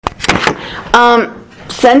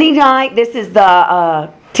Sunday night, this is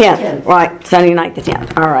the 10th, right? Sunday night the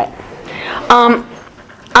 10th. All right.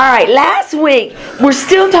 All right, last week, we're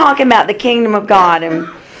still talking about the kingdom of God. And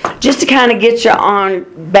just to kind of get you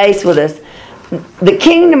on base with us, the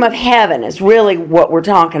kingdom of heaven is really what we're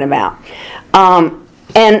talking about.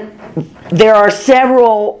 And there are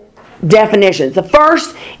several definitions. The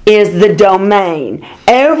first is the domain.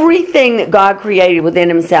 Everything that God created within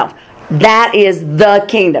himself, that is the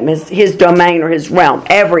kingdom, his domain or his realm,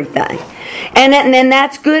 everything. And then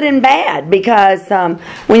that's good and bad, because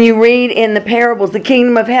when you read in the parables, the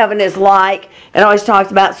kingdom of heaven is like, it always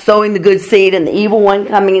talks about sowing the good seed and the evil one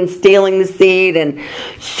coming and stealing the seed, and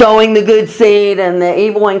sowing the good seed and the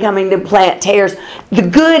evil one coming to plant tares. The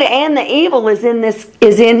good and the evil is in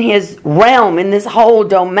his realm, in this whole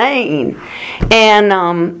domain.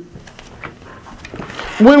 And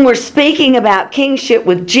when we're speaking about kingship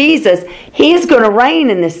with Jesus, he is going to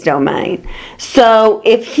reign in this domain. So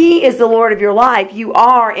if he is the Lord of your life, you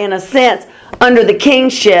are, in a sense, under the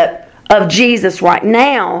kingship of Jesus right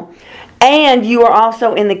now. And you are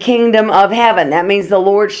also in the kingdom of heaven. That means the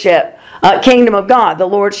lordship, kingdom of God, the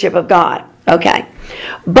lordship of God. Okay.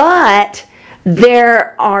 But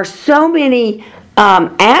there are so many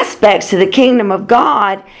aspects to the kingdom of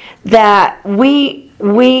God that we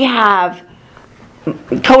have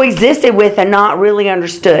coexisted with and not really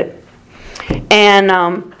understood.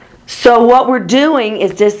 And so what we're doing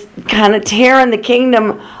is just kind of tearing the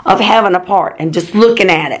kingdom of heaven apart and just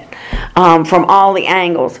looking at it from all the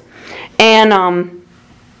angles. And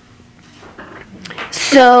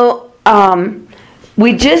so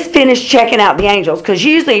we just finished checking out the angels, because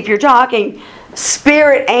usually if you're talking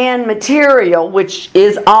spirit and material, which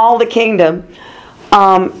is all the kingdom,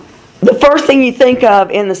 the first thing you think of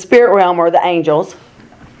in the spirit realm are the angels.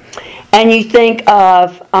 And you think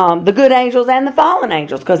of the good angels and the fallen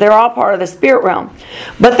angels, because they're all part of the spirit realm.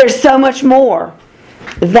 But there's so much more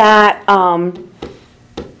that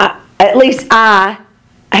at least I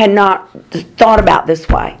had not thought about this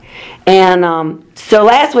way. And so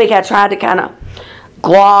last week I tried to kind of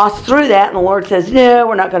gloss through that, and the Lord says, no,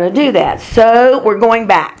 we're not going to do that. So we're going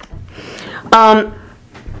back.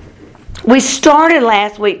 We started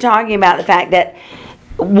last week talking about the fact that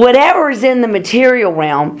whatever is in the material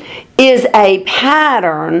realm is a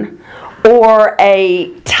pattern or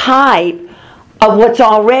a type of what's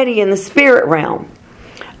already in the spirit realm.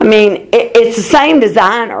 I mean, it's the same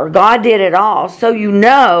designer. God did it all. So you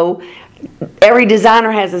know, every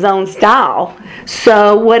designer has his own style.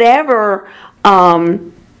 So whatever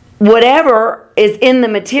is in the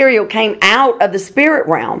material came out of the spirit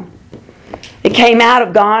realm. It came out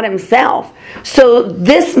of God himself. So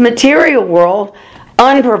this material world,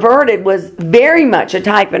 unperverted, was very much a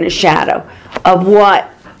type and a shadow of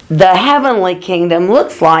what the heavenly kingdom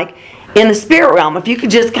looks like in the spirit realm. If you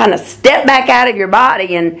could just kind of step back out of your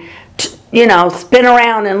body and, spin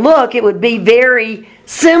around and look, it would be very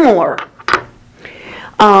similar.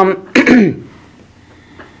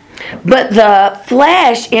 But the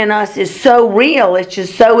flesh in us is so real, it's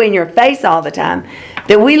just so in your face all the time,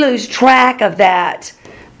 that we lose track of that,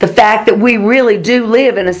 the fact that we really do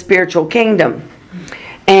live in a spiritual kingdom.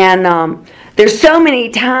 And there's so many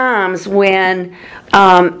times when,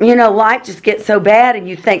 life just gets so bad and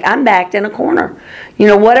you think, I'm backed in a corner.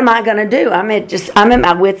 What am I going to do? I'm at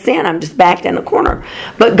my wit's end. I'm just backed in a corner.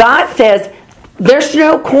 But God says, there's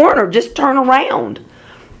no corner. Just turn around.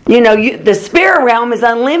 The spirit realm is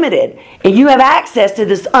unlimited, and you have access to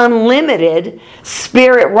this unlimited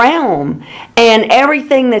spirit realm and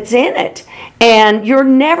everything that's in it. And you're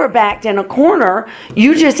never backed in a corner.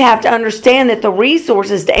 You just have to understand that the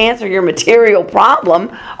resources to answer your material problem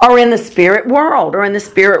are in the spirit world or in the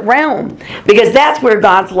spirit realm, because that's where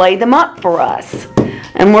God's laid them up for us.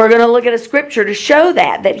 And we're going to look at a scripture to show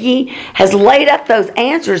that He has laid up those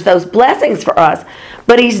answers, those blessings for us.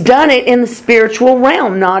 But He's done it in the spiritual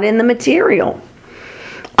realm, not in the material.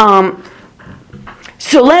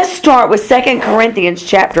 So let's start with 2 Corinthians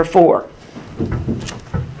chapter 4.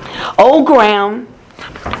 Old ground,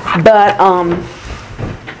 but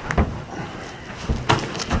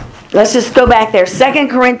let's just go back there. 2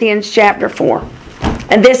 Corinthians chapter 4.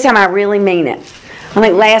 And this time I really mean it. I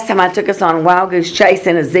think last time I took us on a wild goose chase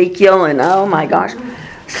in Ezekiel, and oh my gosh.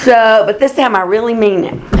 But this time I really mean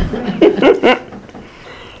it.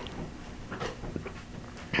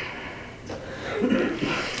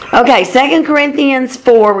 Okay, 2 Corinthians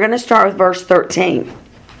 4, we're going to start with verse 13.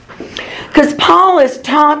 Because Paul is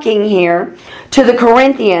talking here to the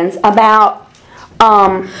Corinthians about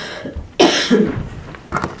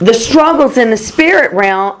the struggles in the spirit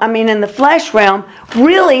realm, in the flesh realm,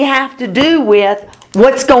 really have to do with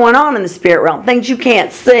what's going on in the spirit realm, things you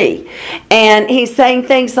can't see. And he's saying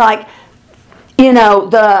things like,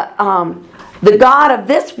 the God of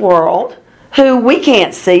this world, who we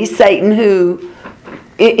can't see, Satan, who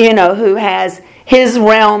has his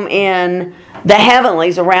realm in the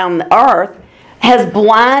heavenlies around the earth, has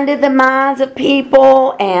blinded the minds of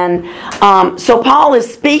people. And so Paul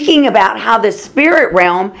is speaking about how the spirit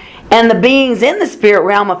realm and the beings in the spirit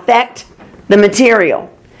realm affect the material.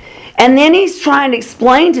 And then he's trying to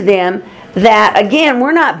explain to them that, again,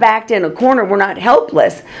 we're not backed in a corner, we're not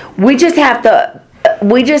helpless. We just have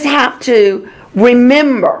to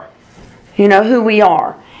remember, who we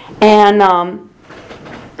are. And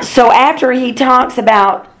so after he talks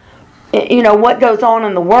about, what goes on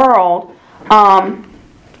in the world,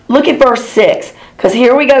 look at verse 6, because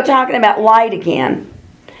here we go talking about light again.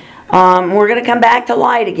 We're going to come back to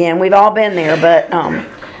light again. We've all been there, but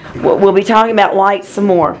we'll be talking about light some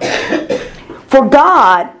more. For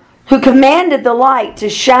God, who commanded the light to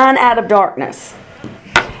shine out of darkness,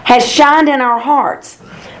 has shined in our hearts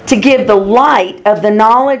to give the light of the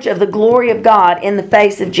knowledge of the glory of God in the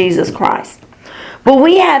face of Jesus Christ. But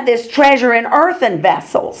we have this treasure in earthen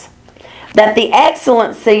vessels, that the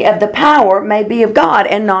excellency of the power may be of God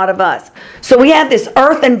and not of us. So we have this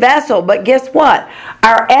earthen vessel, but guess what?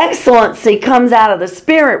 Our excellency comes out of the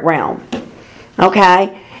spirit realm.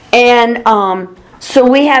 Okay? And so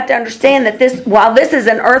we have to understand that while this is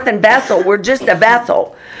an earthen vessel, we're just a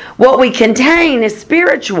vessel. What we contain is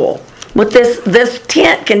spiritual. What this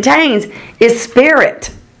tent contains is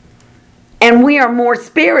spirit. And we are more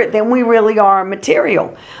spirit than we really are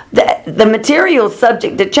material. The material is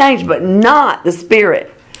subject to change, but not the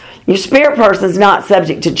spirit. Your spirit person is not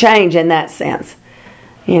subject to change in that sense.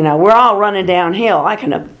 We're all running downhill. I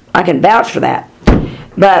can vouch for that.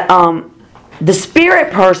 But the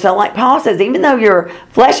spirit person, like Paul says, even though your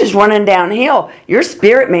flesh is running downhill, your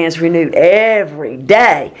spirit man is renewed every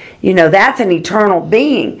day. That's an eternal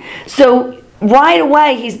being. So right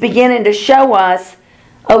away, he's beginning to show us,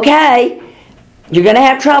 okay, you're going to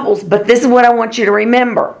have troubles, but this is what I want you to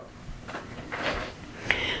remember.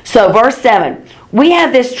 So verse 7, we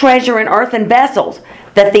have this treasure in earthen vessels,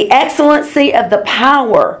 that the excellency of the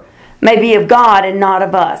power may be of God and not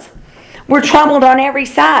of us. We're troubled on every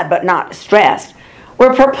side, but not distressed.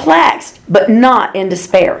 We're perplexed, but not in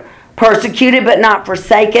despair. Persecuted, but not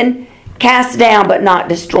forsaken. Cast down, but not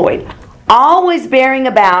destroyed. Always bearing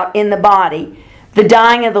about in the body the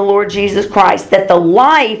dying of the Lord Jesus Christ, that the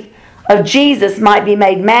life of Jesus might be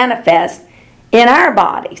made manifest in our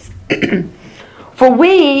bodies. For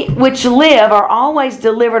we which live are always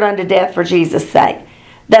delivered unto death for Jesus' sake,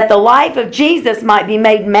 that the life of Jesus might be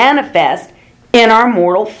made manifest in our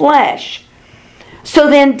mortal flesh. So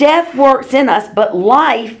then death works in us, but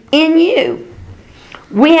life in you.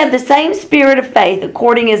 We have the same spirit of faith,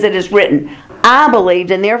 according as it is written, I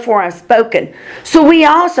believed, and therefore I have spoken. So we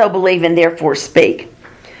also believe, and therefore speak.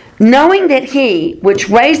 Knowing that he, which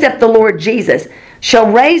raised up the Lord Jesus,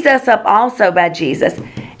 shall raise us up also by Jesus,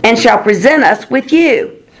 and shall present us with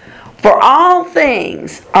you. For all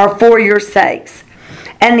things are for your sakes,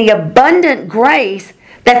 and the abundant grace,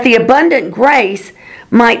 that the abundant grace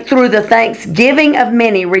might through the thanksgiving of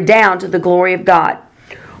many redound to the glory of God.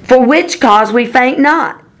 For which cause we faint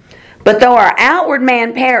not. But though our outward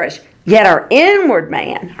man perish, yet our inward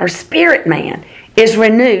man, our spirit man, is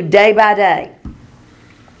renewed day by day.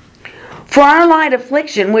 For our light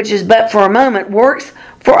affliction, which is but for a moment, works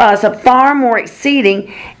for us a far more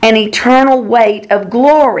exceeding and eternal weight of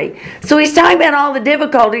glory. So he's talking about all the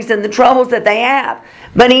difficulties and the troubles that they have.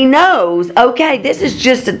 But he knows, okay, this is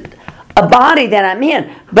just a body that I'm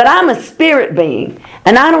in. But I'm a spirit being.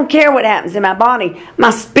 And I don't care what happens in my body.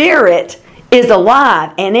 My spirit is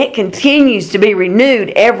alive. And it continues to be renewed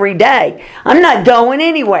every day. I'm not going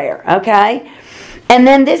anywhere, okay? And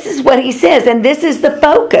then this is what he says. And this is the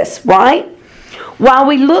focus, right? While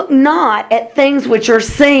we look not at things which are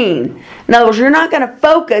seen. In other words, you're not going to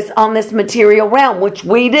focus on this material realm, which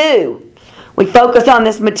we do. We focus on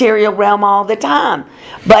this material realm all the time.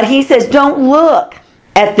 But he says, don't look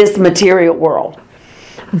at this material world,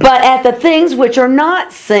 but at the things which are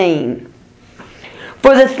not seen.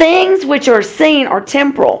 For the things which are seen are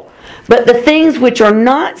temporal, but the things which are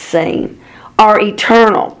not seen are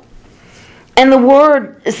eternal. And the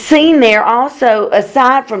word seen there also,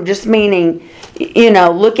 aside from just meaning,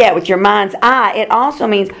 look at with your mind's eye, it also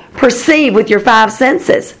means perceive with your five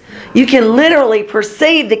senses. You can literally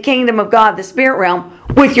perceive the kingdom of God, the spirit realm,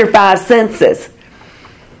 with your five senses.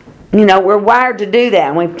 We're wired to do that.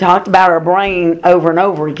 And we've talked about our brain over and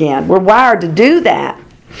over again. We're wired to do that.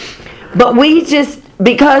 But we just,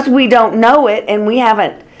 because we don't know it and we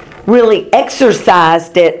haven't really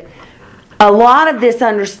exercised it, a lot of this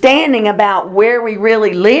understanding about where we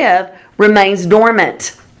really live remains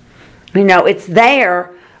dormant. It's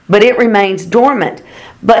there, but it remains dormant.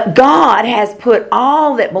 But God has put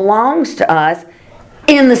all that belongs to us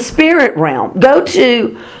in the spirit realm. Go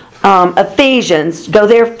to Ephesians. Go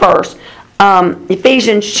there first.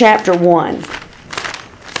 Ephesians chapter 1.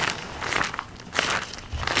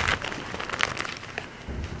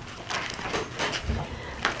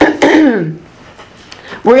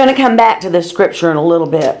 We're going to come back to this scripture in a little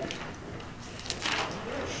bit.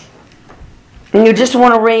 And you just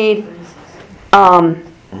want to read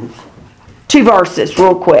 2 verses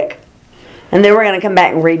real quick. And then we're going to come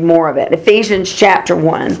back and read more of it. Ephesians chapter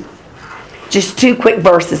 1. Just 2 quick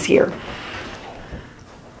verses here.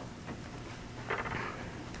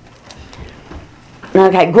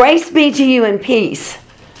 Okay, grace be to you and peace.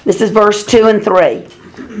 This is verse 2 and 3.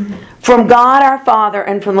 From God our Father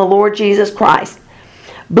and from the Lord Jesus Christ.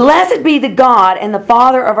 Blessed be the God and the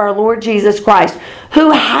Father of our Lord Jesus Christ,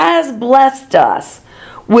 who has blessed us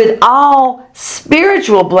with all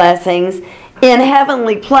spiritual blessings in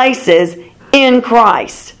heavenly places in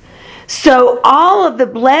Christ. So all of the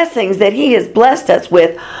blessings that He has blessed us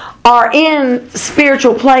with are in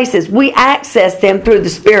spiritual places. We access them through the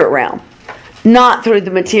spirit realm, not through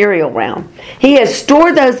the material realm. He has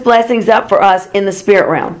stored those blessings up for us in the spirit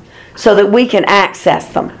realm so that we can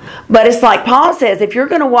access them. But it's like Paul says, if you're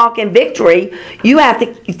going to walk in victory, you have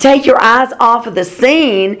to take your eyes off of the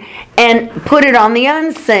seen and put it on the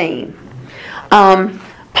unseen.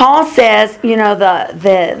 Paul says,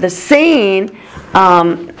 the seen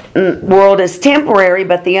world is temporary,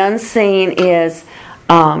 but the unseen is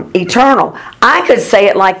eternal. I could say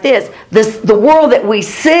it like this. The world that we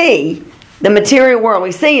see, the material world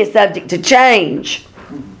we see, is subject to change.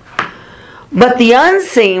 But the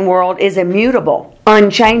unseen world is immutable,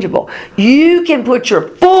 unchangeable. You can put your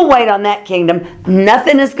full weight on that kingdom.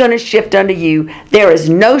 Nothing is going to shift under you. There is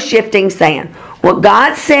no shifting sand. What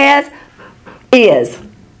God says is.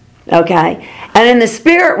 Okay? And in the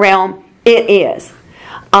spirit realm, it is.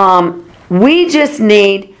 We just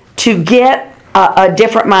need to get a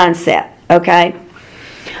different mindset. Okay?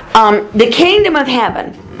 The kingdom of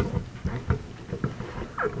heaven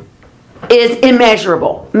is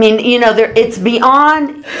immeasurable. I mean, it's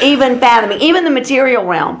beyond even fathoming. Even the material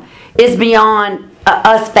realm is beyond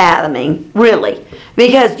us fathoming, really.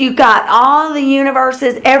 Because you've got all the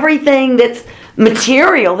universes, everything that's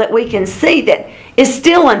material that we can see that is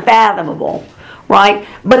still unfathomable, right?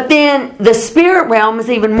 But then the spirit realm is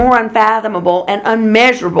even more unfathomable and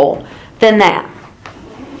unmeasurable than that.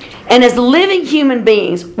 And as living human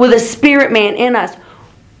beings with a spirit man in us,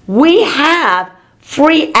 we have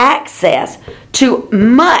free access to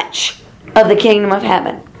much of the kingdom of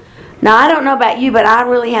heaven. Now, I don't know about you, but I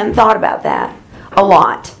really hadn't thought about that a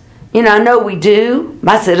lot. I know we do.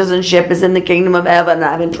 My citizenship is in the kingdom of heaven.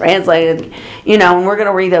 I've been translated, and we're going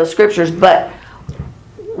to read those scriptures. But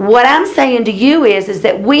what I'm saying to you is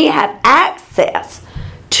that we have access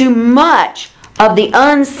to much of the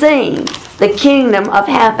unseen, the kingdom of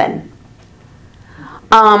heaven.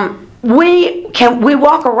 We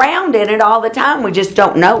walk around in it all the time. We just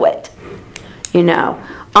don't know it. You're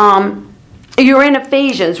in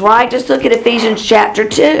Ephesians, right? Just look at Ephesians chapter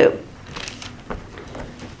 2.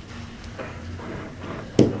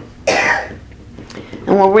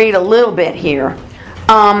 And we'll read a little bit here.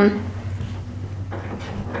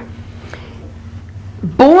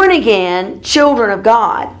 Born again children of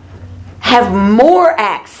God have more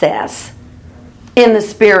access in the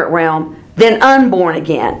spirit realm than unborn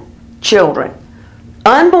again children.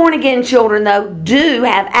 Unborn again children, though, do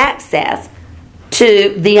have access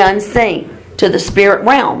to the unseen, to the spirit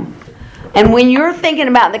realm. And when you're thinking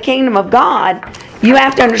about the kingdom of God, you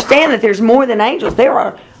have to understand that there's more than angels. There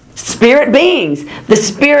are spirit beings, the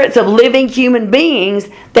spirits of living human beings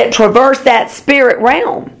that traverse that spirit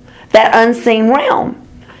realm, that unseen realm.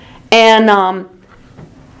 And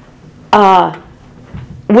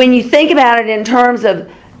when you think about it in terms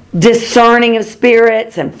of discerning of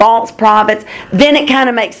spirits and false prophets, then it kind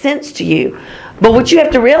of makes sense to you. But what you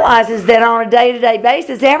have to realize is that on a day-to-day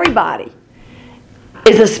basis, everybody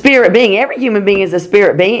is a spirit being. Every human being is a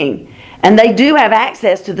spirit being. And they do have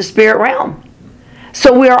access to the spirit realm.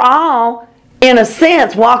 So we're all, in a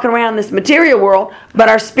sense, walking around this material world, but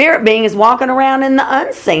our spirit being is walking around in the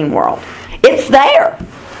unseen world. It's there.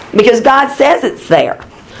 Because God says it's there.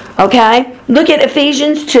 Okay? Look at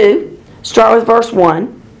Ephesians 2. Start with verse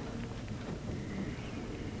 1.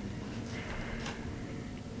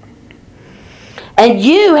 And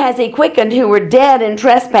you has He quickened who were dead in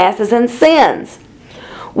trespasses and sins,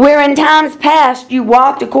 where in times past you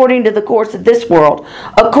walked according to the course of this world,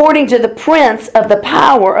 according to the prince of the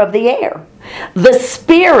power of the air, the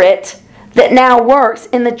spirit that now works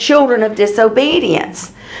in the children of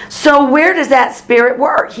disobedience. So where does that spirit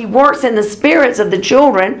work? He works in the spirits of the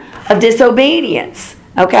children of disobedience.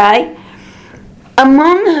 Okay?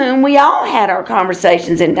 Among whom we all had our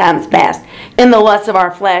conversations in times past, in the lusts of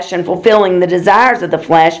our flesh, and fulfilling the desires of the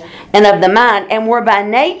flesh and of the mind, and were by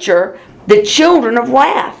nature the children of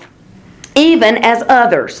wrath, even as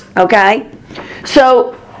others. Okay?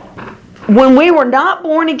 So, when we were not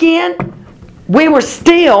born again, we were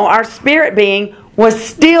still, our spirit being was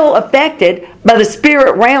still affected by the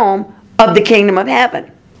spirit realm of the kingdom of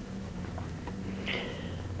heaven.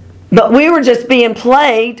 But we were just being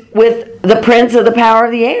plagued with the prince of the power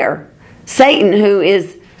of the air, Satan, who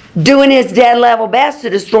is doing his dead level best to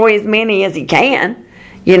destroy as many as he can,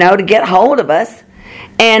 to get hold of us.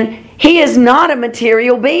 And he is not a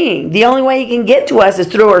material being. The only way he can get to us is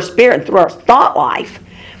through our spirit, through our thought life,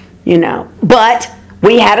 But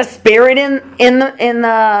we had a spirit in the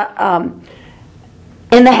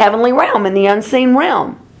heavenly realm, in the unseen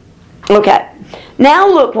realm. Okay, now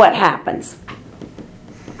look what happens.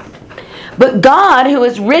 But God, who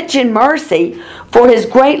is rich in mercy, for his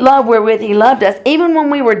great love wherewith he loved us, even when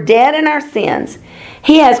we were dead in our sins,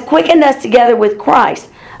 he has quickened us together with Christ.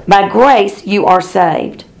 By grace you are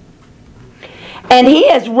saved. And he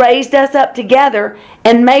has raised us up together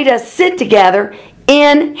and made us sit together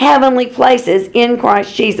in heavenly places in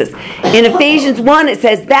Christ Jesus. In Ephesians 1 it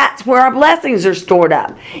says that's where our blessings are stored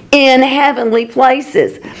up, in heavenly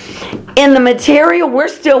places. In the material, we're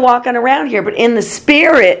still walking around here, but in the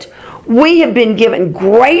spirit, we have been given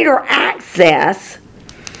greater access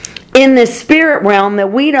in the spirit realm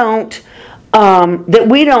that we don't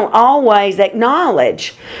always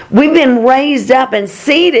acknowledge. We've been raised up and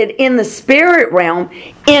seated in the spirit realm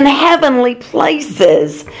in heavenly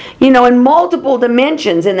places, in multiple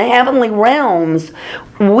dimensions, in the heavenly realms.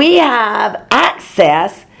 We have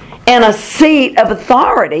access and a seat of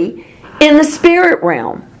authority in the spirit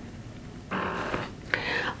realm.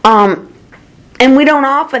 And we don't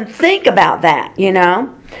often think about that,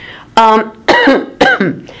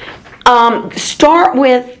 Start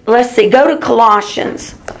with, go to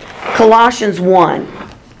Colossians 1.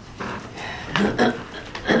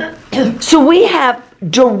 So we have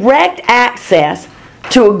direct access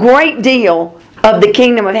to a great deal of the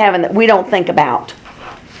kingdom of heaven that we don't think about.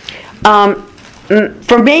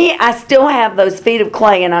 For me, I still have those feet of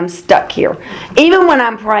clay and I'm stuck here. Even when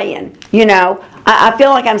I'm praying, I feel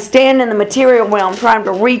like I'm standing in the material realm trying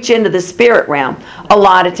to reach into the spirit realm a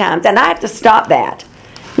lot of times. And I have to stop that.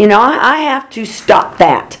 I have to stop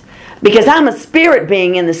that. Because I'm a spirit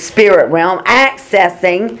being in the spirit realm,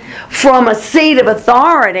 accessing from a seat of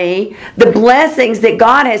authority the blessings that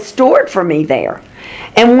God has stored for me there.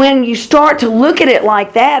 And when you start to look at it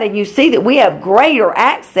like that and you see that we have greater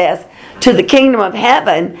access to the kingdom of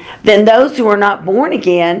heaven than those who are not born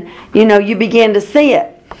again, you begin to see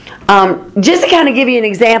it. Just to kind of give you an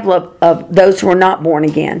example of those who are not born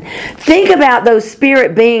again. Think about those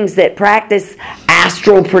spirit beings that practice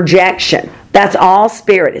astral projection. That's all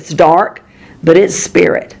spirit. It's dark, but it's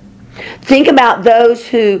spirit. Think about those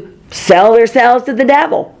who sell themselves to the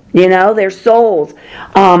devil, their souls.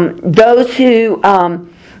 Those who,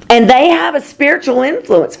 and they have a spiritual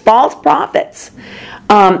influence. False prophets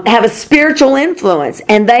have a spiritual influence,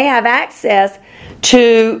 and they have access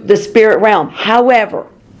to the spirit realm. However,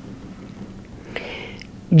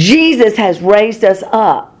 Jesus has raised us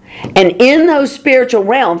up, and in those spiritual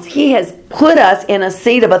realms, he has put us in a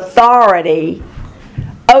seat of authority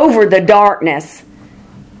over the darkness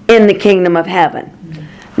in the kingdom of heaven.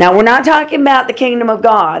 Now, we're not talking about the kingdom of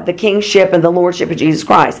God, the kingship and the lordship of Jesus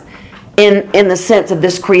Christ, in the sense of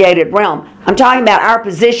this created realm. I'm talking about our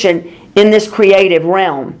position in this creative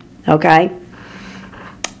realm, okay?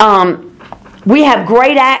 We have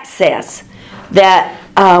great access that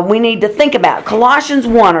we need to think about. Colossians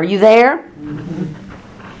 1, are you there?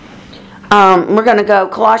 We're going to go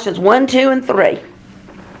Colossians 1, 2, and 3.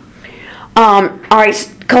 All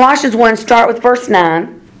right, Colossians 1, start with verse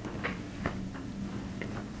 9.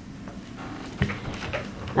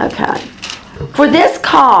 Okay. For this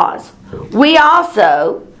cause, we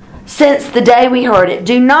also, since the day we heard it,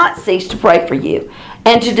 do not cease to pray for you,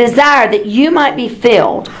 and to desire that you might be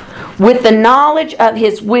filled with the knowledge of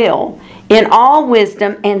his will in all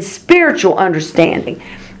wisdom and spiritual understanding.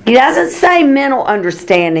 He doesn't say mental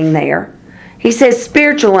understanding there. He says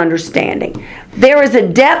spiritual understanding. There is a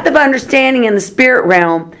depth of understanding in the spirit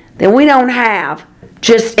realm that we don't have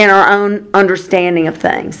just in our own understanding of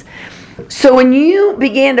things. So when you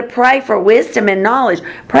begin to pray for wisdom and knowledge,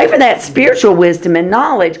 pray for that spiritual wisdom and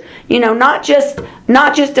knowledge, not just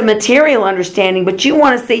a material understanding, but you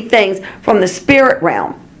want to see things from the spirit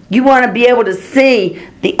realm. You want to be able to see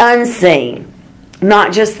the unseen,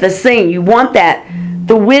 not just the seen. You want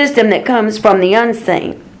the wisdom that comes from the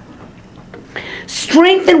unseen.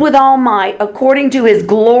 Strengthened with all might according to his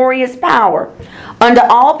glorious power, unto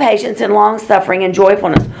all patience and long-suffering and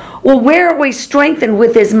joyfulness. Well, where are we strengthened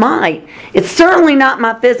with his might? It's certainly not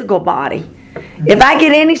my physical body. If I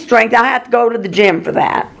get any strength, I have to go to the gym for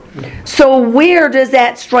that. So where does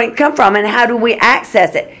that strength come from, and how do we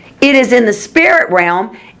access it? It is in the spirit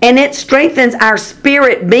realm, and it strengthens our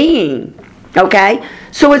spirit being. Okay?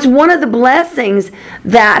 So it's one of the blessings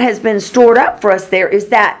that has been stored up for us there, is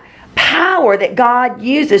that power that God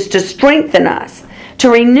uses to strengthen us,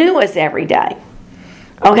 to renew us every day.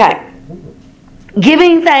 Okay.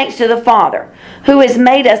 Giving thanks to the Father, who has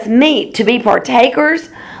made us meet to be partakers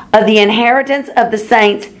of the inheritance of the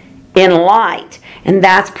saints in light. And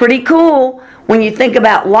that's pretty cool when you think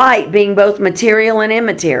about light being both material and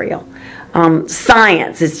immaterial.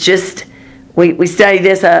 Science is just, we studied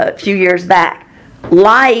this a few years back.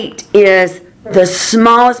 Light is the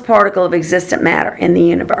smallest particle of existent matter in the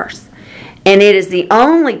universe. And it is the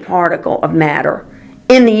only particle of matter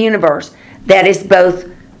in the universe that is both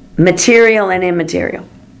material and immaterial.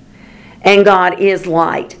 And God is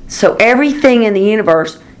light. So everything in the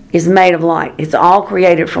universe is made of light. It's all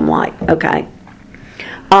created from light. Okay.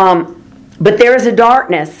 But there is a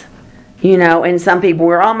darkness, and some people,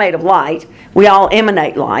 we're all made of light. We all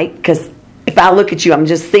emanate light, because if I look at you, I'm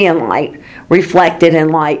just seeing light reflected and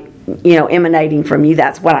light, emanating from you.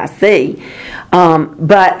 That's what I see.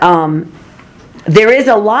 But there is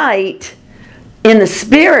a light in the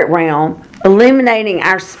spirit realm illuminating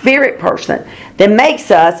our spirit person that makes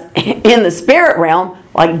us, in the spirit realm,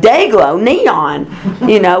 like day glow, neon.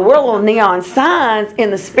 We're little neon signs in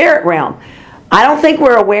the spirit realm. I don't think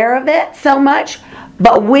we're aware of it so much,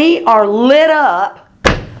 but we are lit up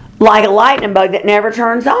like a lightning bug that never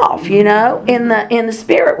turns off, in the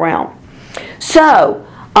spirit realm. So,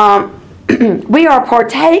 we are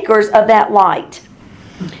partakers of that light.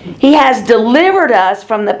 He has delivered us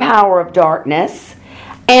from the power of darkness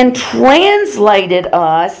and translated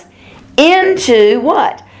us into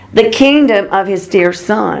what? The kingdom of his dear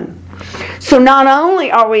Son. So not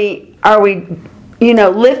only are we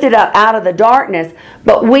lifted up out of the darkness,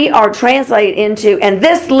 but we are translated into, and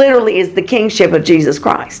this literally is the kingship of Jesus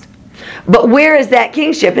Christ. But where is that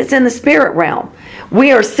kingship? It's in the spirit realm.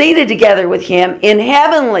 We are seated together with him in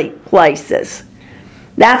heavenly places.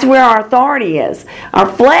 That's where our authority is. Our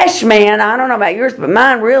flesh man, I don't know about yours, but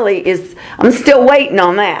mine really is, I'm still waiting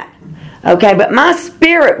on that. Okay, but my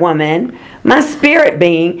spirit woman, my spirit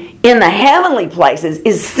being in the heavenly places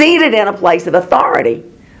is seated in a place of authority.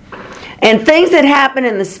 And things that happen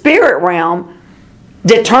in the spirit realm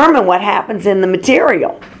determine what happens in the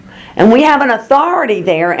material. And we have an authority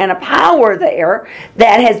there and a power there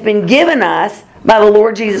that has been given us by the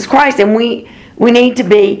Lord Jesus Christ. And we need to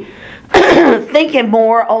be thinking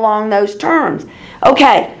more along those terms.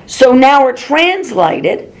 Okay, so now we're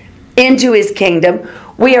translated into his kingdom.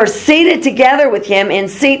 We are seated together with him in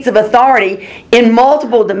seats of authority in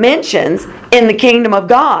multiple dimensions in the kingdom of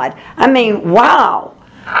God. I mean, wow.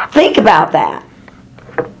 Think about that.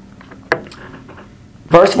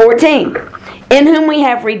 Verse 14. In whom we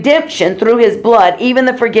have redemption through his blood, even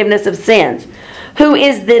the forgiveness of sins, who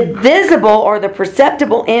is the visible or the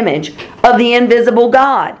perceptible image of the invisible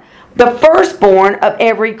God, the firstborn of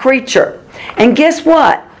every creature. And guess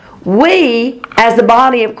what? We, as the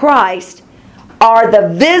body of Christ, are the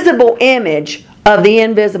visible image of the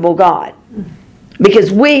invisible God.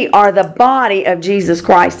 Because we are the body of Jesus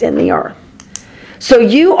Christ in the earth. So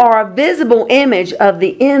you are a visible image of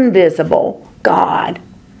the invisible God.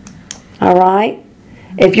 All right?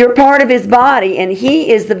 If you're part of his body and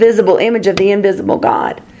he is the visible image of the invisible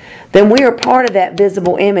God, then we are part of that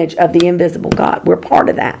visible image of the invisible God. We're part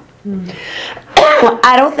of that.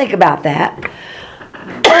 I don't think about that.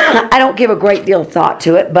 I don't give a great deal of thought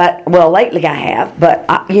to it, but, well, lately I have, but,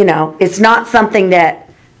 it's not something that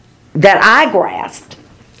I grasped.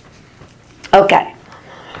 Okay.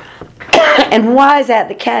 And why is that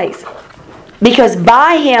the case? Because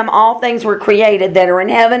by him all things were created that are in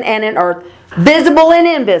heaven and in earth, visible and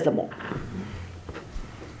invisible.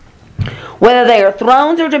 Whether they are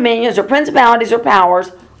thrones or dominions or principalities or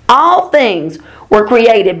powers, all things were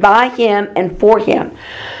created by him and for him.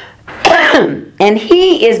 And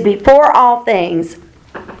he is before all things,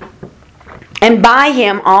 and by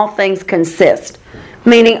him all things consist.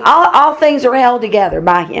 Meaning all things are held together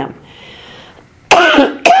by him.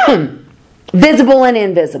 visible and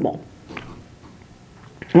invisible.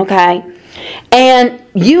 Okay? And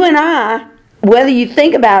you and I, whether you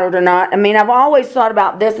think about it or not, I mean, I've always thought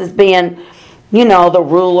about this as being, the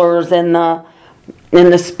rulers in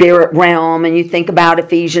the spirit realm, and you think about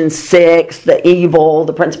Ephesians 6, the evil,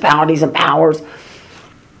 the principalities and powers.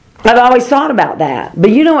 I've always thought about that.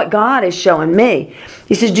 But you know what God is showing me?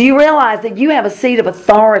 He says, do you realize that you have a seat of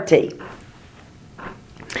authority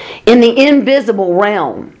in the invisible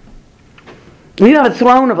realm? You have a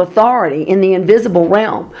throne of authority in the invisible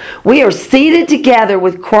realm. We are seated together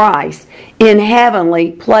with Christ in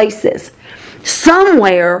heavenly places.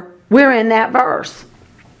 Somewhere we're in that verse.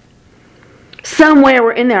 Somewhere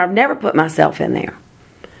we're in there. I've never put myself in there.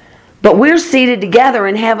 But we're seated together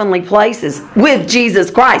in heavenly places with Jesus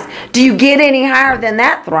Christ. Do you get any higher than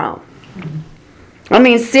that throne? I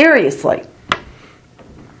mean, seriously.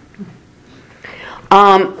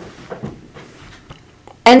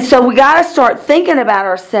 And so we got to start thinking about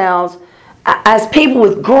ourselves as people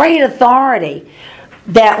with great authority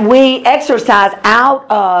that we exercise out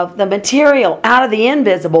of the material, out of the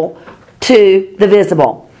invisible to the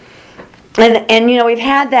visible. And we've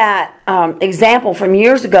had that example from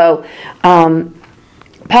years ago. Paul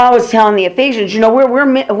was telling the Ephesians,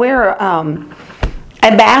 we're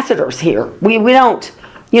ambassadors here. We don't,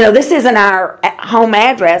 this isn't our home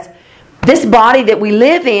address. This body that we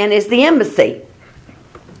live in is the embassy.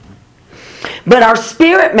 But our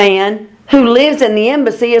spirit man who lives in the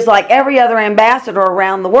embassy is like every other ambassador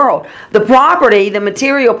around the world. The property, the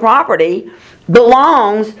material property,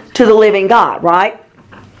 belongs to the living God, right?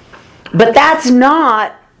 But that's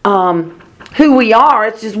not who we are.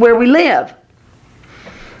 It's just where we live.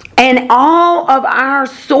 And all of our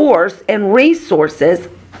source and resources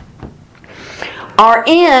are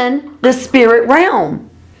in the spirit realm.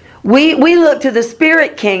 We look to the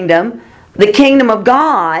spirit kingdom, the kingdom of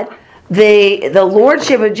God, the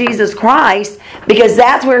lordship of Jesus Christ, because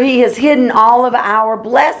that's where He has hidden all of our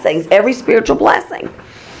blessings, every spiritual blessing.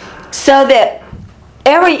 So that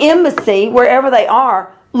every embassy, wherever they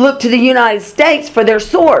are, look to the United States for their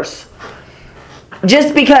source.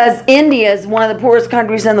 Just because India is one of the poorest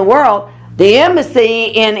countries in the world, the embassy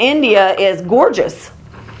in India is gorgeous.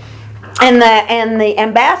 And the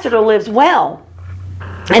ambassador lives well.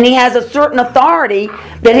 And he has a certain authority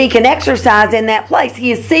that he can exercise in that place.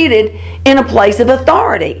 He is seated in a place of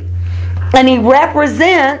authority. And he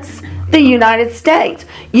represents the United States.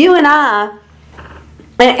 You and I,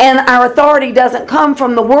 and our authority doesn't come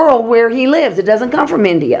from the world where he lives. It doesn't come from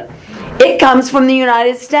India. It comes from the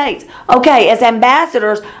United States. Okay, as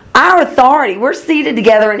ambassadors, our authority, we're seated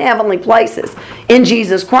together in heavenly places in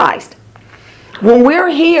Jesus Christ. When we're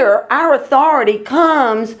here, our authority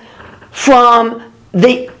comes from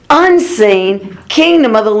the unseen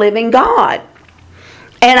kingdom of the living God.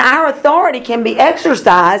 And our authority can be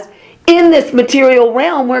exercised in this material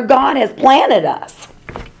realm where God has planted us,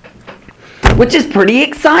 which is pretty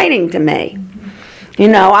exciting to me.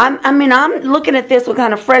 I'm looking at this with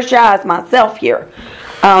kind of fresh eyes myself here.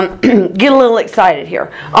 Get a little excited here.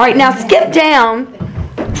 All right, now skip down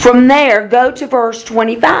from there. Go to verse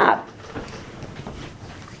 25.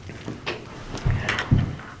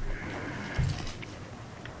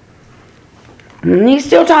 And he's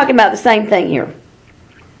still talking about the same thing here.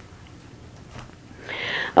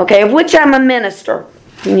 Okay, of which I'm a minister.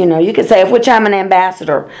 You could say of which I'm an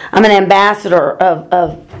ambassador. I'm an ambassador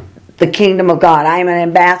of the kingdom of God. I am an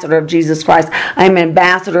ambassador of Jesus Christ. I am an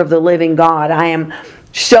ambassador of the living God. I am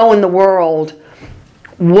showing the world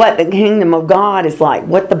what the kingdom of God is like,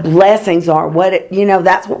 what the blessings are,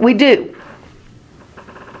 that's what we do.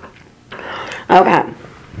 Okay.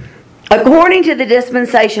 According to the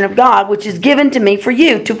dispensation of God, which is given to me for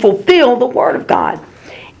you to fulfill the word of God,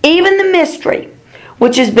 even the mystery,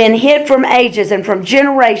 which has been hid from ages and from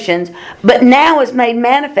generations, but now is made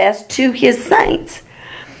manifest to His saints,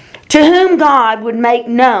 to whom God would make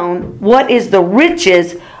known what is the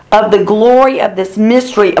riches of the glory of this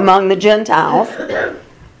mystery among the Gentiles,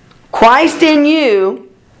 Christ in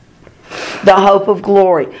you, the hope of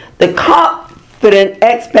glory, the confident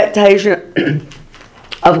expectation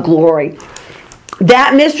of glory.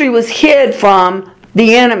 That mystery was hid from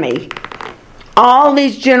the enemy all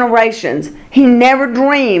these generations. He never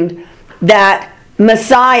dreamed that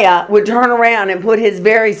Messiah would turn around and put His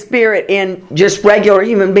very Spirit in just regular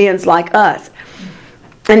human beings like us,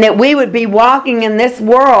 and that we would be walking in this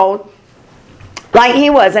world like He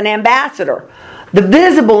was, an ambassador, the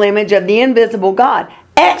visible image of the invisible God,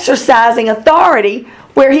 exercising authority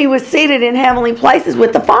where He was seated in heavenly places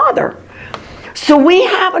with the Father. So we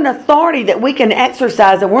have an authority that we can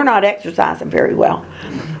exercise, and we're not exercising very well.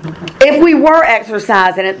 If we were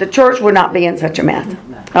exercising it, the church would not be in such a mess.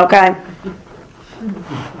 Okay?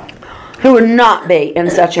 It would not be in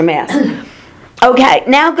such a mess. Okay,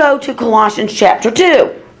 now go to Colossians chapter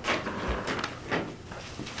 2.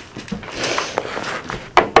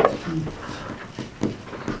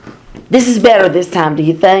 This is better this time, do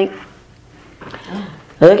you think?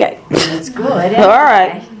 Okay. That's good. All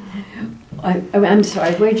right. I'm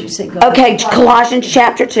sorry, where did you say go? Okay, Colossians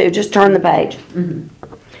chapter 2. Just turn the page. Mm-hmm.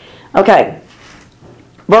 Okay.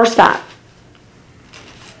 Verse 5.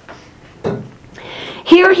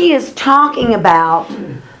 Here he is talking about,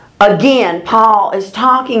 again, Paul is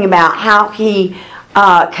talking about how he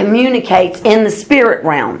communicates in the spirit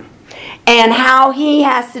realm. And how he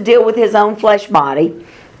has to deal with his own flesh body,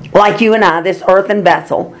 like you and I, this earthen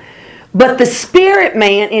vessel. But the spirit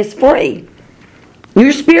man is free.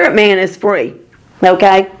 Your spirit man is free.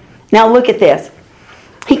 Okay? Now look at this.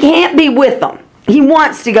 He can't be with them. He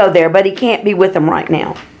wants to go there, but he can't be with them right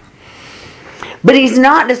now. But he's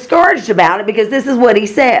not discouraged about it because this is what he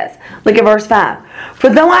says. Look at verse 5. For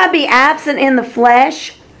though I be absent in the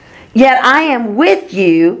flesh, yet I am with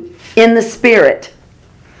you in the spirit,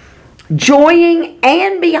 joying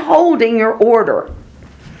and beholding your order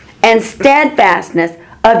and steadfastness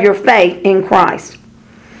of your faith in Christ.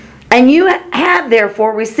 And you have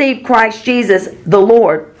therefore received Christ Jesus the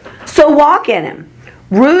Lord. So walk in him,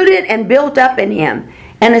 rooted and built up in him,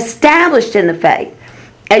 and established in the faith,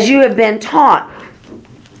 as you have been taught,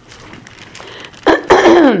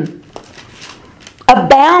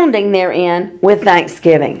 abounding therein with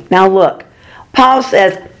thanksgiving. Now look, Paul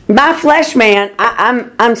says, my flesh man,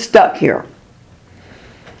 I'm stuck here.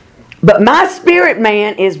 But my spirit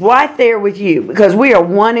man is right there with you because we are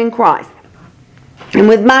one in Christ. And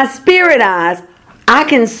with my spirit eyes, I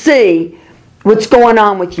can see what's going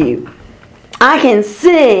on with you. I can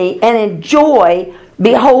see and enjoy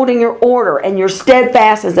beholding your order and your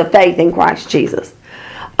steadfastness of faith in Christ Jesus.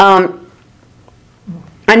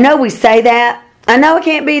 I know we say that. I know I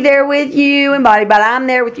can't be there with you in body, but I'm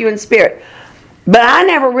there with you in spirit. But I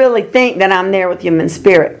never really think that I'm there with you in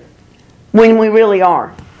spirit when we really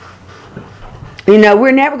are. You know,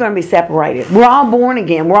 we're never going to be separated. We're all born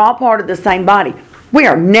again. We're all part of the same body. We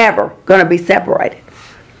are never going to be separated.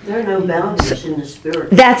 There are no boundaries in the spirit.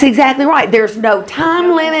 That's exactly right. There's no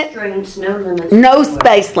time limit. No limits. No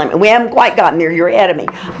space limit. We haven't quite gotten there. You're ahead of me.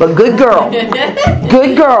 But good girl.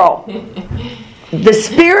 Good girl. The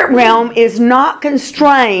spirit realm is not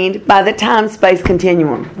constrained by the time-space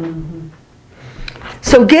continuum. Mm-hmm.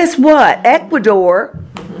 So guess what? Ecuador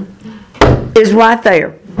is right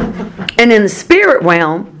there. And in the spirit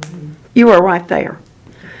realm, you are right there.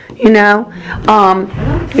 You know,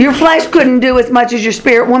 your flesh couldn't do as much as your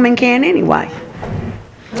spirit woman can anyway.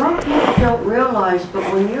 A lot of people don't realize, but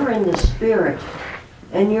when you're in the spirit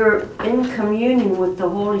and you're in communion with the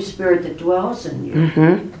Holy Spirit that dwells in you,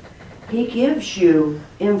 mm-hmm. He gives you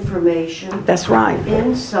information. That's right.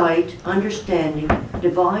 Insight, understanding,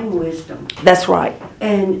 divine wisdom. That's right.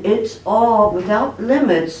 And it's all without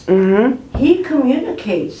limits. Mm-hmm. He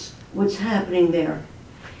communicates what's happening there.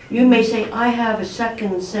 You may say, I have a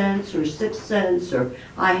second sense or sixth sense, or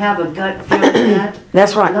I have a gut feeling that.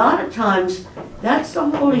 That's right. A lot of times, that's the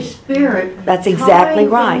Holy Spirit. That's exactly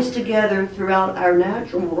right. Tying things together throughout our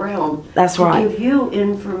natural realm. That's right. To give you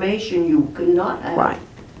information you could not have. Right.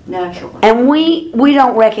 Naturally. And we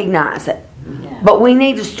don't recognize it. Yeah. But we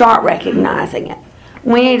need to start recognizing it.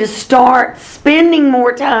 We need to start spending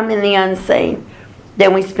more time in the unseen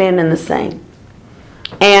than we spend in the seen.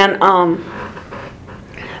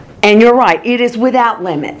 And you're right, it is without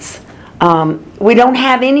limits. We don't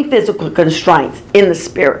have any physical constraints in the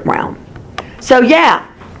spirit realm. So yeah,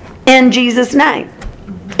 in Jesus' name,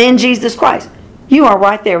 in Jesus Christ, you are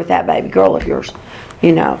right there with that baby girl of yours.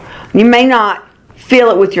 You know, you may not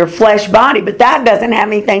feel it with your flesh body, but that doesn't have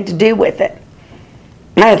anything to do with it.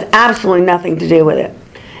 That has absolutely nothing to do with it.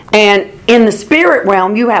 And in the spirit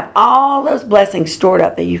realm, you have all those blessings stored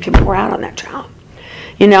up that you can pour out on that child.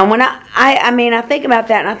 You know, when I think about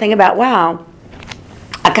that and I think about, wow,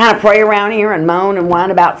 I kind of pray around here and moan and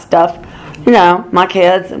whine about stuff, you know, my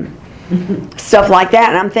kids and stuff like that.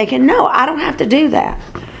 And I'm thinking, no, I don't have to do that.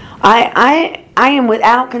 I am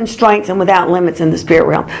without constraints and without limits in the spirit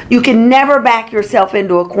realm. You can never back yourself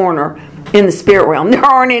into a corner in the spirit realm. There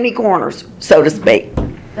aren't any corners, so to speak.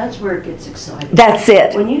 That's where it gets exciting. That's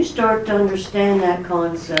it. When you start to understand that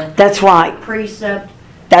concept. That's right. Precept.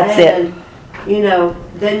 That's it. You know,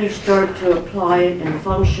 then you start to apply it and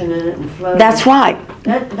function in it and flow. That's right.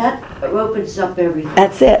 That opens up everything.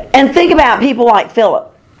 That's it. And think about people like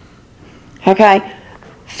Philip. Okay?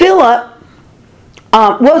 Philip,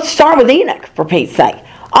 let's start with Enoch, for Pete's sake.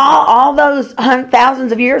 all those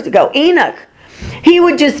thousands of years ago. Enoch, he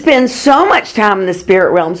would just spend so much time in the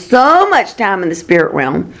spirit realm,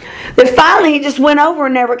 that finally he just went over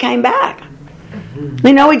and never came back.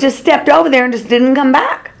 He just stepped over there and just didn't come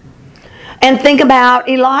back. And think about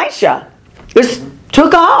Elisha. Just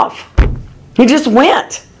took off. He just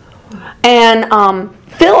went. And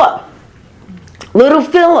Philip, little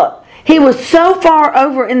Philip, he was so far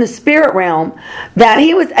over in the spirit realm that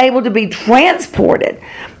he was able to be transported.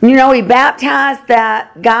 He baptized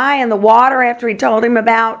that guy in the water after he told him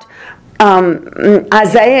about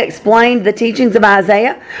Isaiah, explained the teachings of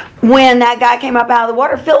Isaiah. When that guy came up out of the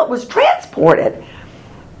water, Philip was transported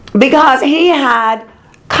because he had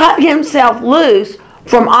cut himself loose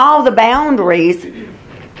from all the boundaries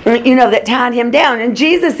that tied him down. And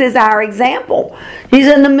Jesus is our example. He's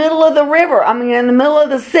in the middle of the river, in the middle of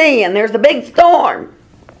the sea, and there's a big storm.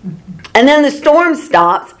 And then the storm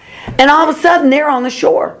stops, and all of a sudden they're on the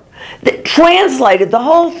shore. The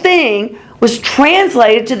whole thing was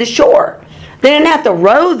translated to the shore. They didn't have to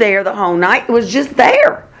row there the whole night. It was just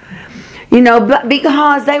there. But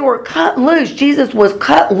because they were cut loose, Jesus was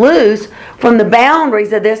cut loose from the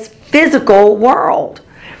boundaries of this physical world.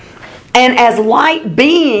 And as light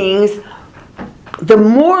beings, the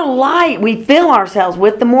more light we fill ourselves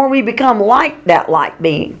with, the more we become like that light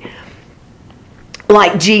being.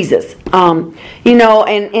 Like Jesus. And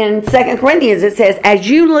in 2 Corinthians it says, as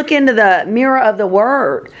you look into the mirror of the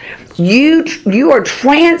Word, you are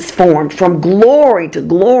transformed from glory to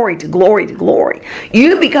glory to glory to glory.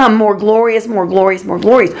 You become more glorious, more glorious, more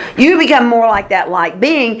glorious. You become more like that light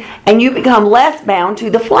being, and you become less bound to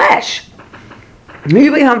the flesh.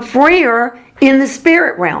 You become freer in the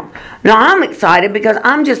spirit realm. Now I'm excited because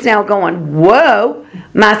I'm just now going, whoa,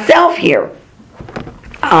 myself here.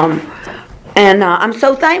 And I'm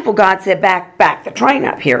so thankful God said back the train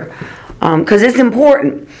up here, because it's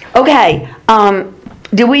important. Okay,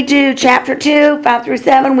 did we do chapter 2, 5 through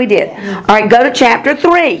 7? We did. All right, go to chapter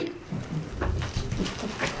 3.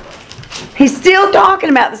 He's still talking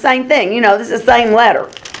about the same thing. This is the same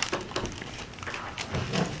letter.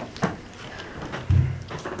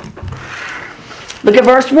 Look at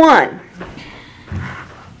verse 1.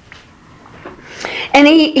 And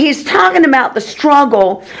he's talking about the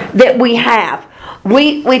struggle that we have.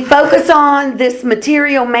 We focus on this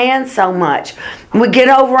material man so much. We get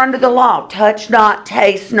over under the law. Touch not,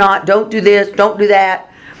 taste not, don't do this, don't do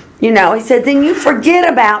that. He said, then you forget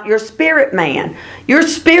about your spirit man. Your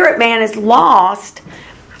spirit man is lost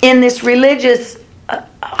in this religious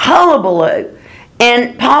hullabaloo.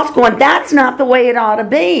 And Paul's going, that's not the way it ought to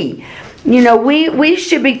be. We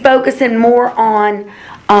should be focusing more on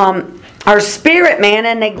our spirit man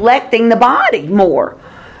and neglecting the body more,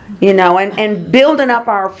 and building up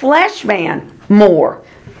our flesh man more.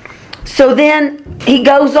 So then he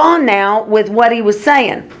goes on now with what he was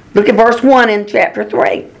saying. Look at verse 1 in chapter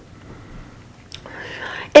 3.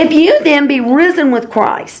 If you then be risen with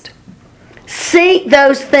Christ, seek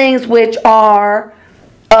those things which are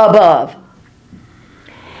above,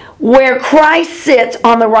 where Christ sits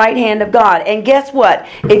on the right hand of God. And guess what?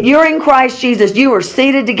 If you're in Christ Jesus, you are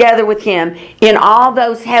seated together with Him in all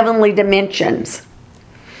those heavenly dimensions.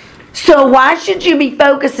 So why should you be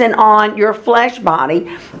focusing on your flesh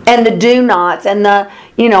body and the do-nots and the,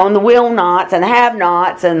 and the will-nots and the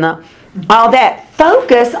have-nots and all that?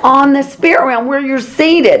 Focus on the spirit realm where you're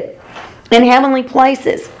seated in heavenly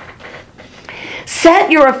places.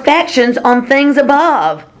 Set your affections on things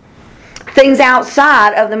above, things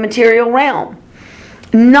outside of the material realm,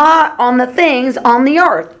 not on the things on the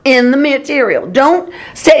earth, in the material. Don't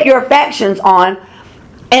set your affections on,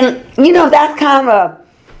 and that's kind of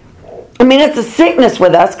it's a sickness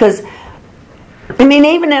with us, because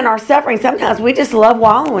even in our suffering, sometimes we just love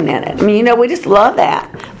wallowing in it. We just love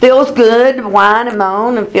that. Feels good to whine and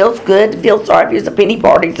moan, and feels good to feel sorry for yourself. Pity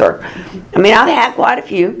parties I've had quite a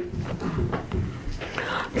few.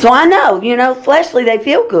 So I know, fleshly, they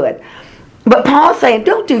feel good. But Paul's saying,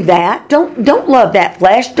 don't do that. Don't love that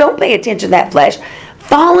flesh. Don't pay attention to that flesh.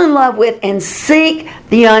 Fall in love with and seek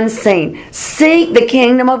the unseen. Seek the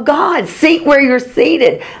kingdom of God. Seek where you're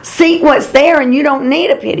seated. Seek what's there, and you don't need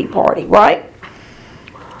a pity party, right?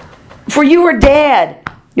 For you are dead.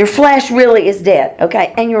 Your flesh really is dead,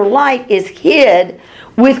 okay? And your life is hid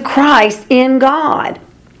with Christ in God.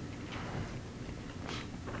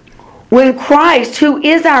 When Christ, who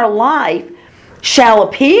is our life, shall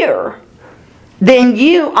appear, then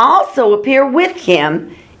you also appear with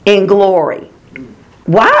Him in glory.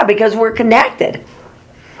 Why? Because we're connected.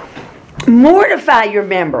 Mortify your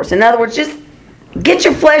members. In other words, just get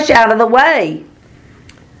your flesh out of the way.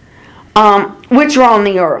 which are on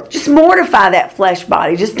the earth. Just mortify that flesh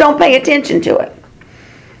body. Just don't pay attention to it.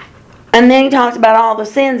 And then he talks about all the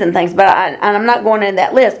sins and things, but I'm not going into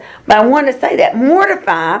that list. But I wanted to say that.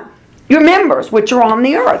 Mortify your members, which are on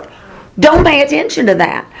the earth. Don't pay attention to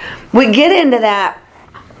that. We get into that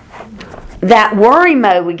worry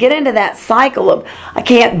mode. We get into that cycle of, I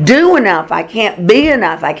can't do enough. I can't be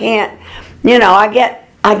enough. I can't,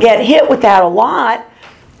 I get hit with that a lot.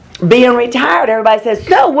 Being retired, everybody says,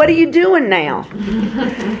 so what are you doing now?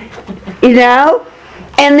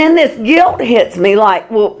 And then this guilt hits me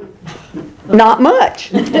like, well, not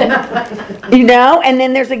much. And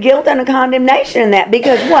then there's a guilt and a condemnation in that.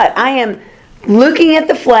 Because what? I am looking at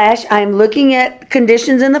the flesh. I am looking at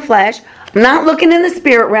conditions in the flesh. I'm not looking in the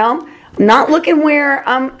spirit realm. I'm not looking where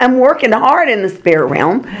I'm working hard in the spirit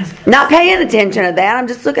realm. Not paying attention to that. I'm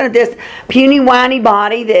just looking at this puny, whiny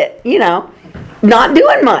body that, not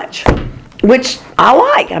doing much. Which I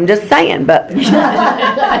like, I'm just saying, but might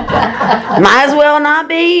as well not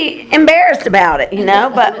be embarrassed about it,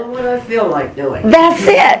 but what I feel like doing. That's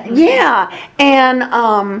it, yeah.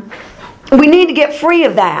 And we need to get free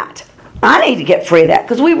of that. I need to get free of that,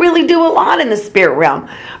 because we really do a lot in the spirit realm.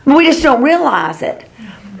 We just don't realize it.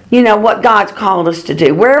 What God's called us to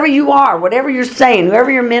do. Wherever you are, whatever you're saying, whoever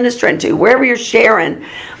you're ministering to, wherever you're sharing.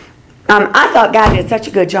 I thought God did such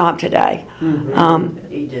a good job today.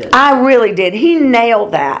 He did. I really did. He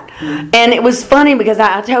nailed that. And it was funny because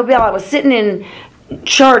I told Bill, I was sitting in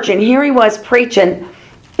church and here he was preaching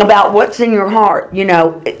about what's in your heart.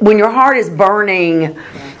 When your heart is burning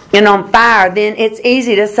and on fire, then it's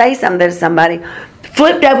easy to say something to somebody.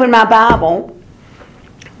 Flipped open my Bible.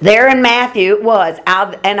 There in Matthew it was.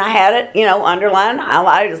 And I had it, underlined,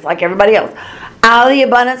 highlighted, just like everybody else. Out of the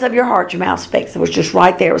abundance of your heart, your mouth speaks. It was just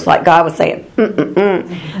right there. It was like God was saying,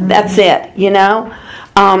 That's it,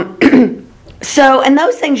 So, and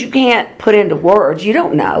those things you can't put into words. You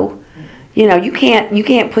don't know. You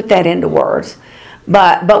can't put that into words.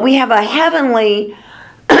 But we have a heavenly,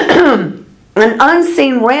 an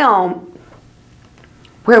unseen realm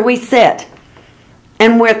where we sit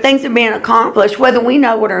and where things are being accomplished, whether we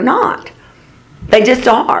know it or not. They just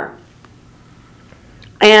are.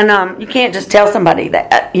 And you can't just tell somebody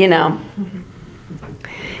that,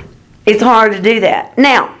 It's hard to do that.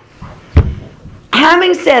 Now,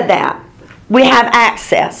 having said that, we have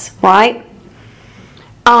access, right?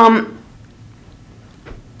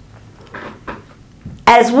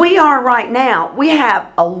 As we are right now, we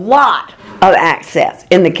have a lot of access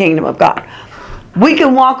in the kingdom of God. We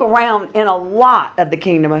can walk around in a lot of the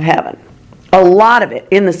kingdom of heaven. A lot of it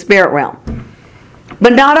in the spirit realm.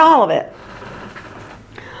 But not all of it.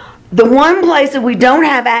 The one place that we don't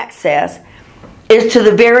have access is to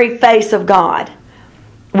the very face of God.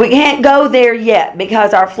 We can't go there yet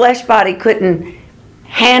because our flesh body couldn't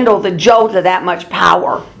handle the jolt of that much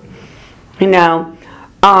power. If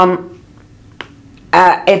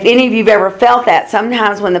any of you have ever felt that,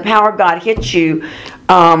 sometimes when the power of God hits you,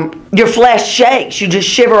 your flesh shakes. You just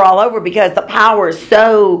shiver all over because the power is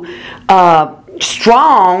so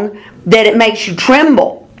strong that it makes you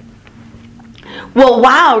tremble. Well,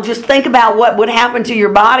 wow, just think about what would happen to your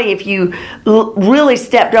body if you really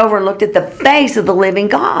stepped over and looked at the face of the living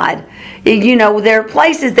God. There are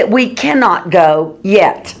places that we cannot go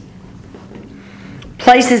yet.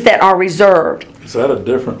 Places that are reserved. Is that a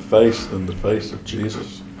different face than the face of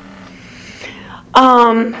Jesus?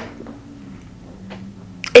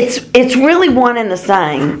 It's really one and the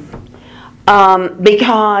same.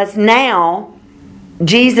 Because now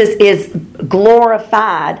Jesus is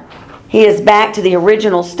glorified. He is back to the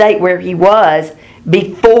original state where he was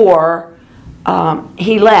before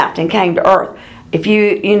he left and came to earth. If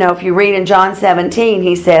you read in John 17,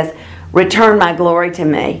 he says, "Return my glory to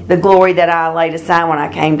me, the glory that I laid aside when I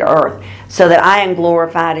came to earth, so that I am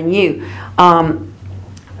glorified in you."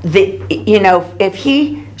 If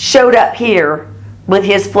he showed up here with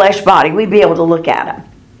his flesh body, we'd be able to look at him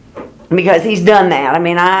because he's done that. I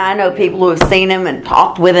mean, I know people who have seen him and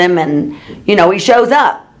talked with him, and he shows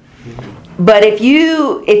up. But if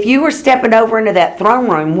you were stepping over into that throne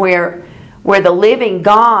room where the living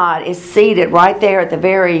God is seated right there at the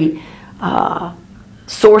very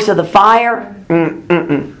source of the fire,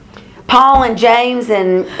 Paul and James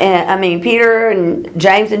Peter and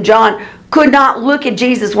James and John could not look at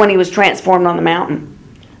Jesus when he was transformed on the mountain.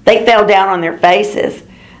 They fell down on their faces.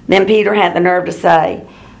 Then Peter had the nerve to say,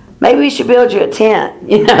 "Maybe we should build you a tent,"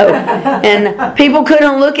 And people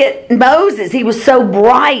couldn't look at Moses. He was so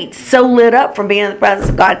bright, so lit up from being in the presence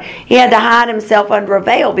of God. He had to hide himself under a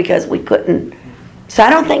veil because we couldn't. So I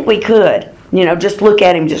don't think we could, just look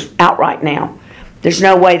at him just outright now. There's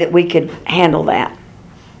no way that we could handle that.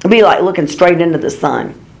 It'll be like looking straight into the sun,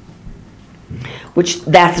 which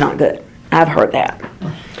that's not good. I've heard that.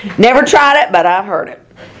 Never tried it, but I've heard it.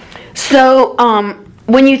 So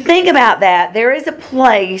when you think about that, there is a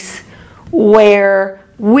place where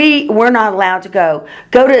we're not allowed to go.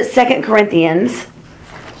 Go to 2 Corinthians.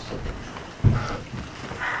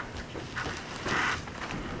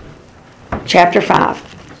 Chapter 5.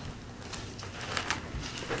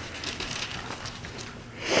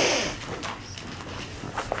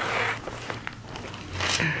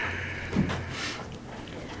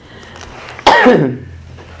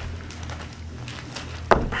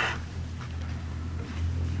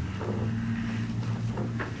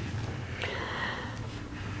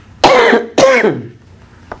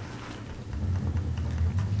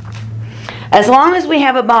 As long as we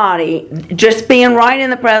have a body, just being right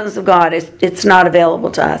in the presence of God, it's not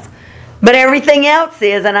available to us. But everything else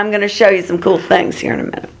is, and I'm going to show you some cool things here in a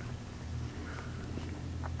minute.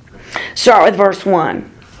 Start with verse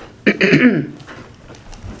 1.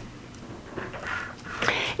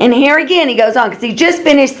 And here again he goes on, because he just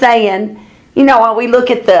finished saying, while we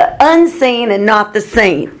look at the unseen and not the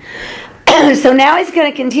seen. So now he's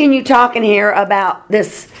going to continue talking here about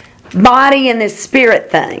this body and this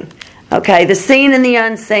spirit thing. Okay, the seen and the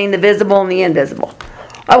unseen, the visible and the invisible.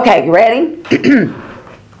 Okay, you ready?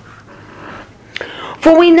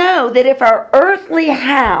 For we know that if our earthly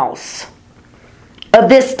house of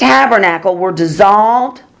this tabernacle were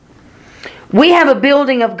dissolved, we have a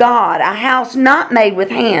building of God, a house not made with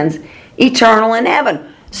hands, eternal in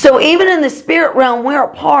heaven. So even in the spirit realm, we're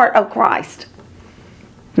a part of Christ.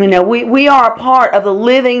 We are a part of the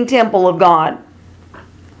living temple of God.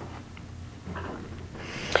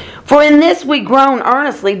 For in this we groan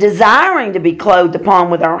earnestly, desiring to be clothed upon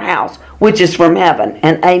with our house, which is from heaven.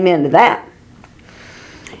 And amen to that.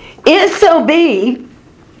 If so be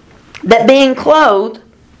that being clothed,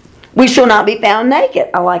 we shall not be found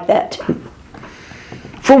naked. I like that too.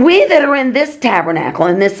 For we that are in this tabernacle,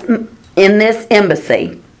 in this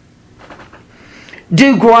embassy,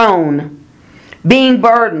 do groan, being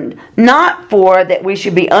burdened, not for that we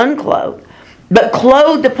should be unclothed, but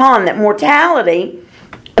clothed upon, that mortality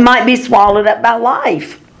might be swallowed up by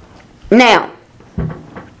life. Now,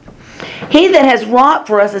 he that has wrought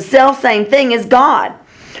for us the selfsame thing is God,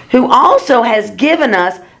 who also has given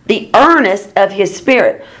us the earnest of his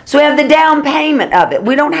Spirit. So we have the down payment of it.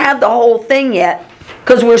 We don't have the whole thing yet,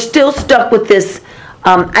 because we're still stuck with this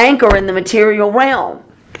anchor in the material realm.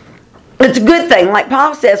 It's a good thing. Like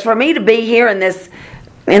Paul says, for me to be here in this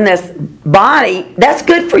body, that's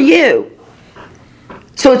good for you.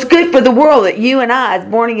 So it's good for the world that you and I, as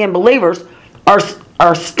born-again believers,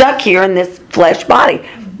 are stuck here in this flesh body.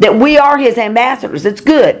 That we are his ambassadors. It's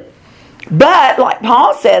good. But, like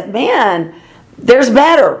Paul says, man, there's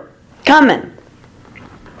better coming.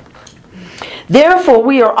 Therefore,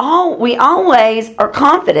 we always are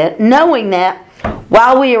confident, knowing that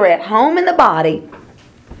while we are at home in the body,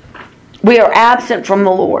 we are absent from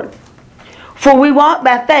the Lord. For we walk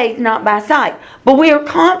by faith, not by sight. But we are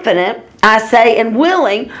confident, I say, and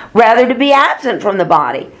willing rather to be absent from the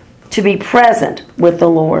body, to be present with the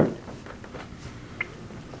Lord.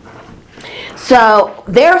 So,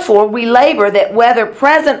 therefore, we labor that whether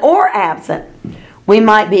present or absent, we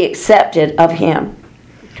might be accepted of him.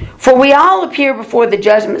 For we all appear before the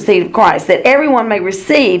judgment seat of Christ, that everyone may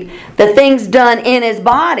receive the things done in his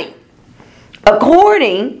body,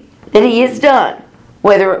 according that he has done,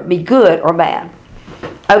 whether it be good or bad.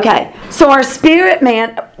 Okay, so our spirit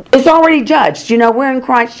man is already judged. We're in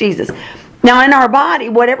Christ Jesus. Now in our body,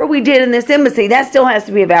 whatever we did in this embassy, that still has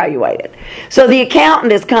to be evaluated. So the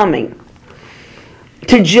accountant is coming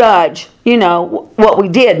to judge, what we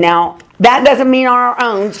did. Now, that doesn't mean our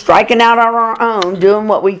own, striking out on our own, doing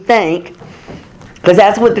what we think, because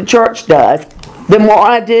that's what the church does. The more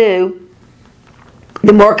I do,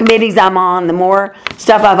 the more committees I'm on, the more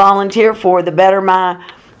stuff I volunteer for, the better my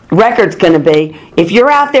record's going to be. If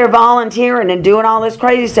you're out there volunteering and doing all this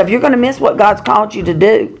crazy stuff, you're going to miss what God's called you to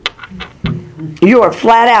do. You are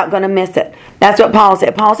flat out going to miss it. That's what Paul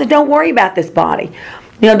said. Paul said, don't worry about this body.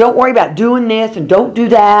 Don't worry about doing this and don't do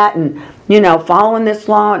that and, following this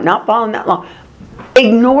law and not following that law.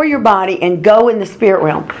 Ignore your body and go in the spirit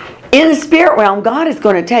realm. In the spirit realm, God is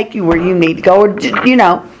going to take you where you need to go, or,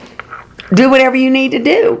 do whatever you need to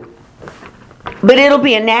do. But it'll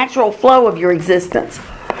be a natural flow of your existence.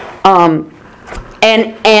 And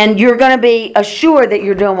you're going to be assured that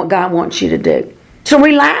you're doing what God wants you to do. So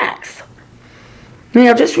relax.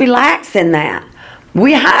 Just relax in that.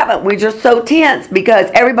 We haven't. We're just so tense because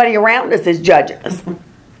everybody around us is judging us.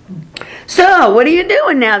 So, what are you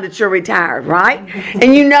doing now that you're retired, right?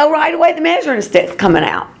 And you know right away the measuring stick's coming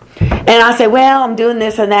out. And I say, well, I'm doing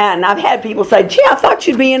this and that. And I've had people say, gee, I thought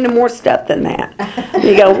you'd be into more stuff than that. And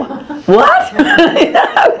you go, what? You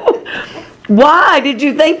know? Why did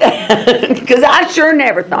you think that? Because I sure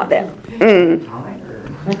never thought that.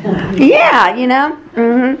 Yeah, you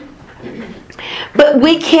know. But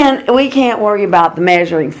we can't worry about the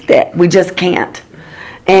measuring stick. We just can't.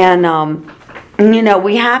 And you know,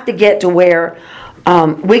 we have to get to where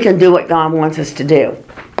we can do what God wants us to do.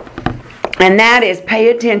 And that is pay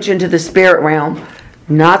attention to the spirit realm,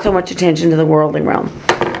 not so much attention to the worldly realm.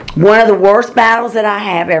 One of the worst battles that I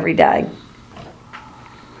have every day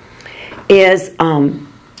is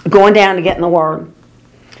going down to get in the Word.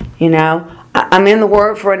 You know, I'm in the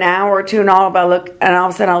Word for an hour or two, and all of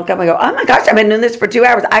a sudden I look up and go, oh my gosh, I've been doing this for 2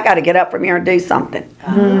 hours. I got to get up from here and do something.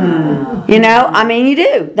 You know, I mean, you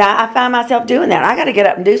do. I find myself doing that. I got to get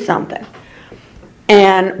up and do something.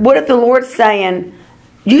 And what if the Lord's saying,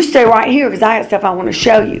 you stay right here because I got stuff I want to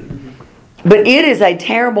show you. But it is a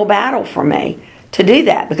terrible battle for me to do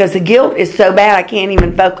that because the guilt is so bad I can't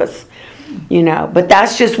even focus. You know, but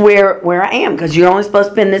that's just where I am because you're only supposed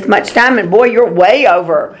to spend this much time, and boy, you're way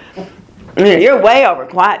over. You're way over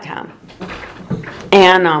quiet time.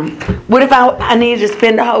 And what if I needed to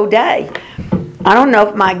spend a whole day? I don't know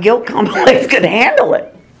if my guilt complex could handle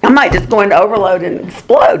it. I might just go into overload and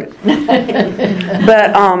explode.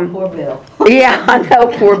 But Poor Bill. Yeah, I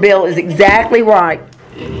know poor Bill is exactly right.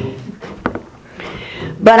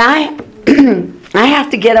 But I have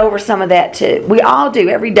to get over some of that too. We all do.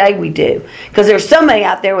 Every day we do. Because there's somebody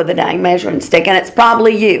out there with a dang measuring stick, and it's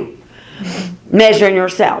probably you measuring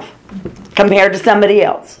yourself compared to somebody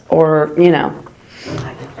else. Or, you know.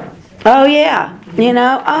 Oh, yeah. You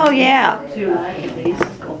know? Oh, yeah.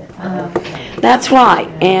 That's right.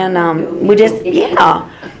 And we just, yeah.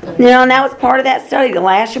 You know, and that was part of that study. The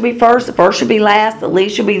last should be first, the first should be last, the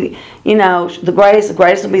least should be, you know, the greatest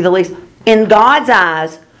will be the least. In God's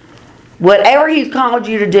eyes, whatever He's called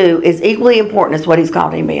you to do is equally important as what He's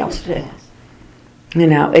called anybody else to do. You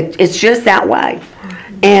know, it's just that way.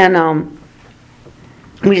 And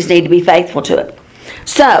we just need to be faithful to it.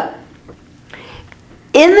 So,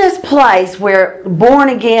 in this place where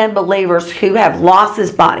born-again believers who have lost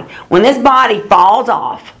this body, when this body falls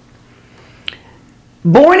off,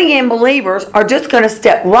 born-again believers are just going to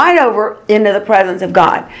step right over into the presence of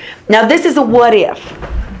God. Now, this is a what if,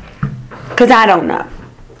 because I don't know.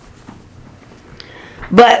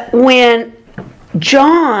 But when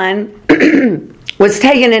John was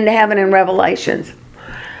taken into heaven in Revelations,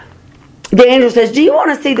 the angel says, do you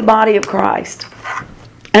want to see the body of Christ?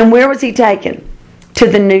 And where was he taken? To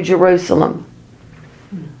the New Jerusalem.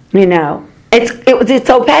 You know, it's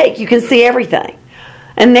opaque. You can see everything.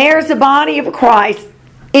 And there's the body of Christ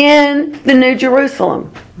in the New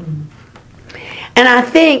Jerusalem. And I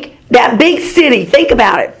think that big city, think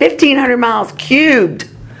about it, 1,500 miles cubed.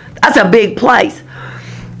 That's a big place.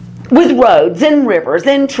 With roads and rivers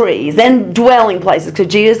and trees and dwelling places. Because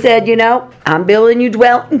Jesus said, you know, I'm building you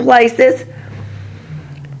dwelling places.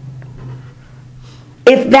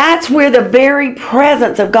 If that's where the very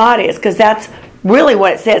presence of God is, because that's really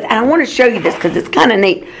what it says. And I want to show you this because it's kind of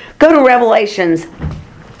neat. Go to Revelations,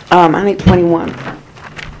 I think 21.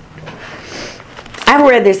 I've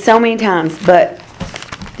read this so many times, but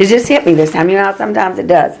it just hit me this time. You know how sometimes it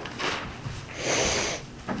does.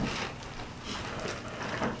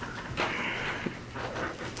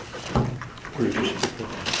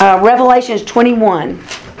 Revelations 21.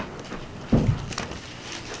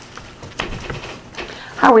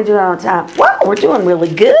 How are we doing on time? Wow, we're doing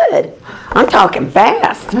really good. I'm talking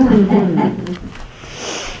fast.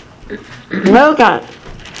 Okay.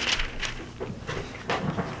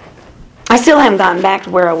 I still haven't gotten back to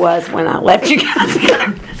where I was when I left you guys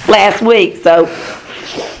last week. So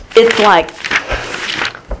it's like,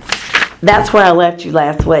 that's where I left you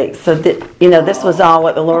last week. So that, you know, this was all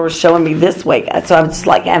what the Lord was showing me this week. So I'm just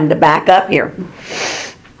like having to back up here.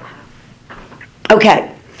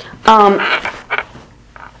 Okay.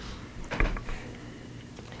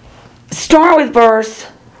 Start with verse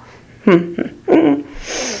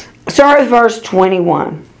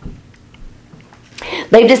 21.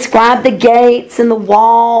 They described the gates and the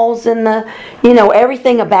walls and the, you know,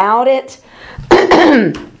 everything about it.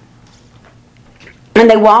 And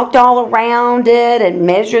they walked all around it and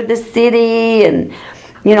measured the city and,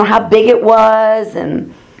 you know, how big it was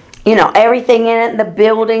and, you know, everything in it, and the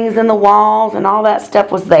buildings and the walls and all that stuff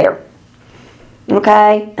was there.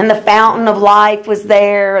 Okay? And the fountain of life was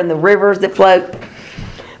there and the rivers that flowed.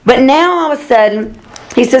 But now all of a sudden,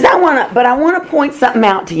 he says, I want to point something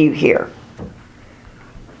out to you here.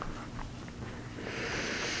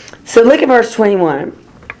 So look at verse 21.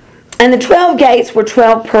 And the 12 gates were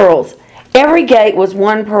 12 pearls. Every gate was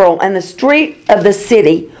one pearl, and the street of the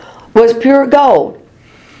city was pure gold,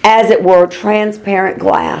 as it were transparent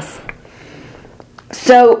glass.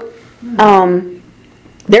 So,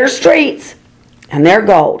 they're streets, and they're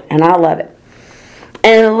gold, and I love it.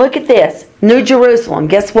 And look at this, New Jerusalem,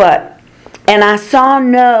 guess what? And I saw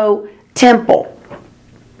no temple.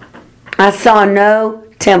 I saw no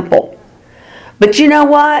temple. But you know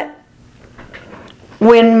what?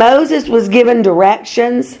 When Moses was given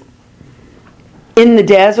directions in the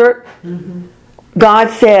desert, God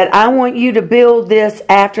said, I want you to build this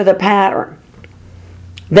after the pattern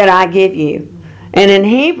that I give you. And in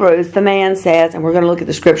Hebrews, the man says, and we're going to look at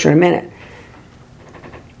the scripture in a minute,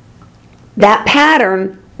 that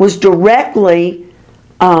pattern was directly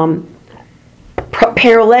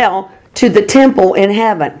parallel to the temple in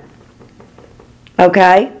heaven.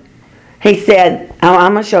 Okay? He said,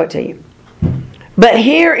 I'm going to show it to you. But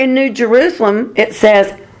here in New Jerusalem, it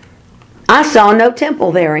says, I saw no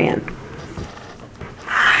temple therein.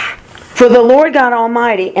 For the Lord God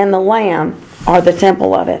Almighty and the Lamb are the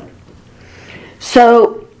temple of it.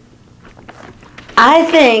 So, I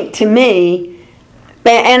think, to me,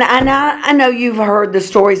 and I know you've heard the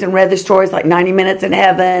stories and read the stories like 90 Minutes in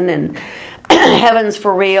Heaven and Heaven's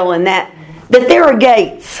for Real and that there are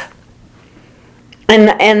gates.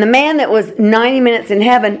 And the man that was 90 Minutes in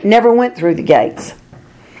Heaven never went through the gates.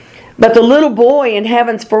 But the little boy in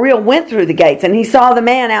Heaven's for Real went through the gates, and he saw the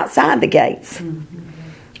man outside the gates.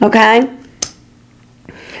 Okay?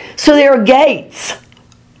 So there are gates.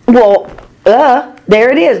 Well, there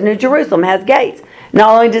it is. New Jerusalem has gates.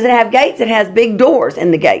 Not only does it have gates, it has big doors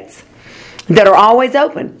in the gates that are always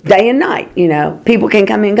open, day and night. You know, people can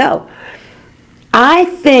come and go. I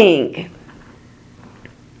think,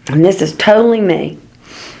 and this is totally me,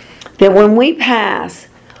 that when we pass,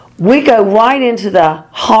 we go right into the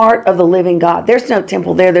heart of the living God. There's no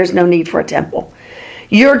temple there. There's no need for a temple.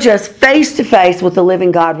 You're just face to face with the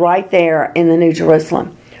living God right there in the New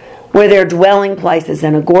Jerusalem, where there are dwelling places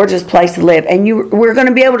and a gorgeous place to live. And we're going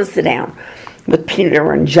to be able to sit down with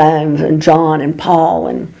Peter and James and John and Paul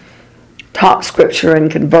and talk scripture and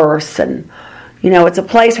converse. And, you know, it's a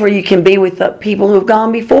place where you can be with the people who've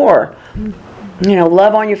gone before. You know,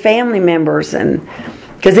 love on your family members. And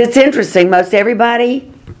because it's interesting, not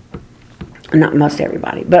most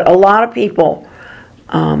everybody, but a lot of people,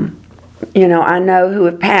 you know, I know who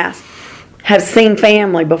have passed, have seen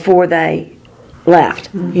family before they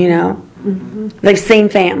left, you know. They've seen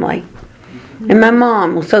family. And my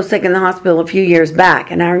mom was so sick in the hospital a few years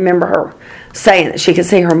back, and I remember her saying that she could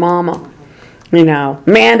see her mama. You know,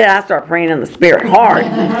 man, did I start praying in the spirit hard.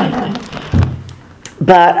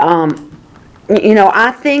 But, you know,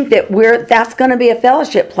 I think that that's going to be a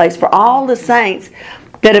fellowship place for all the saints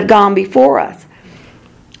that have gone before us.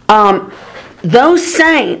 Those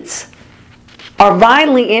saints are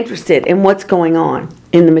vitally interested in what's going on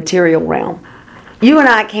in the material realm. You and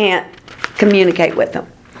I can't communicate with them.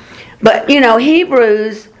 But, you know,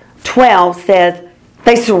 Hebrews 12 says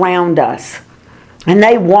they surround us. And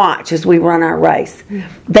they watch as we run our race.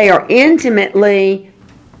 They are intimately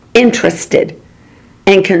interested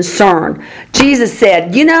and concerned. Jesus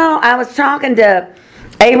said, you know, I was talking to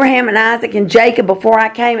Abraham and Isaac and Jacob before I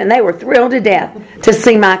came, and they were thrilled to death to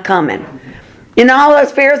see my coming. And all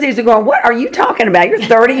those Pharisees are going, what are you talking about? You're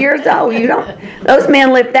 30 years old. Those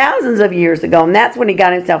men lived thousands of years ago. And that's when he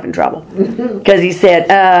got himself in trouble. Because he said,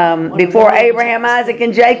 before Abraham, Isaac,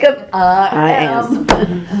 and Jacob, I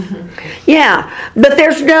am. Yeah. But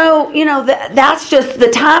there's no, you know, that's just the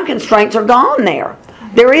time constraints are gone there.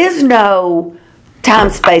 There is no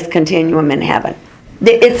time-space continuum in heaven.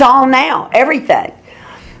 It's all now. Everything.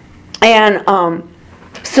 And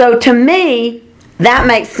so to me, that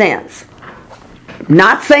makes sense.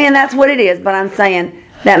 Not saying that's what it is, but I'm saying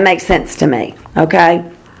that makes sense to me. Okay?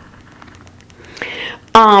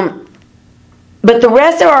 But the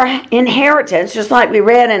rest of our inheritance, just like we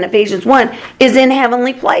read in Ephesians 1, is in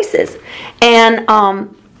heavenly places. And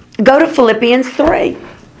go to Philippians 3.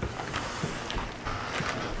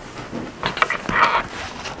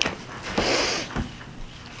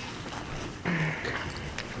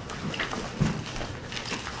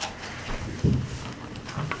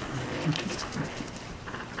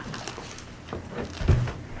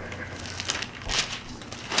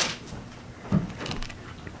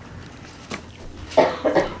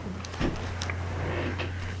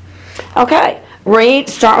 Okay,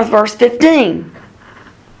 start with verse 15.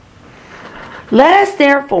 Let us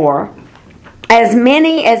therefore, as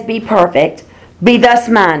many as be perfect, be thus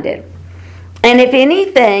minded. And if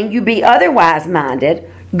anything you be otherwise minded,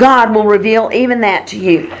 God will reveal even that to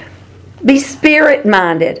you. Be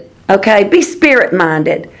spirit-minded. Okay? Be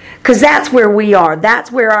spirit-minded. Because that's where we are.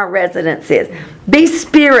 That's where our residence is. Be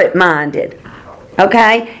spirit-minded.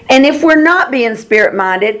 Okay? And if we're not being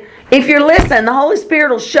spirit-minded, if you're listening, the Holy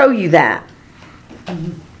Spirit will show you that.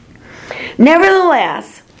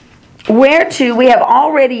 Nevertheless, whereto we have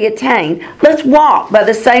already attained, let's walk by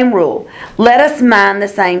the same rule. Let us mind the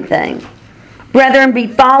same thing. Brethren, be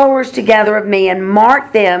followers together of me, and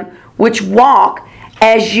mark them which walk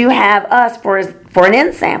as you have us for an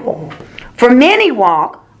ensample. For many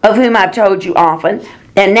walk, of whom I've told you often,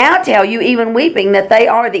 and now tell you, even weeping, that they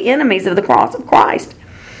are the enemies of the cross of Christ,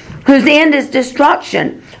 whose end is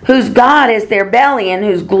destruction, whose God is their belly, and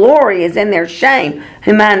whose glory is in their shame,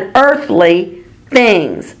 who mind earthly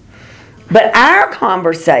things. But our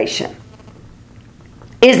conversation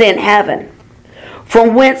is in heaven,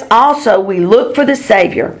 from whence also we look for the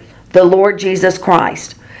Savior, the Lord Jesus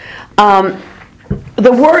Christ.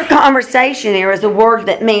 The word conversation here is a word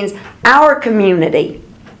that means our community,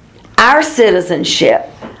 our citizenship,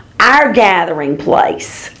 our gathering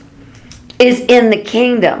place is in the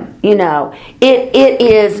kingdom. You know, it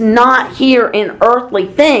is not here in earthly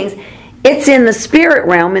things. It's in the spirit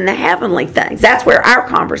realm, in the heavenly things. That's where our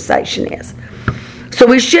conversation is. So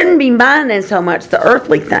we shouldn't be minding so much the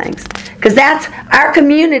earthly things, because that's our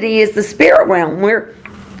community is the spirit realm. We're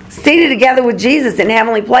seated together with Jesus in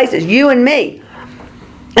heavenly places, you and me.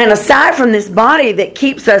 And aside from this body that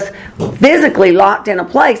keeps us physically locked in a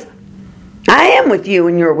place, I am with you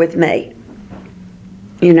and you're with me.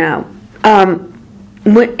 You know.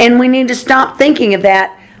 And we need to stop thinking of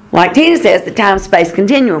that, like Tina says, the time-space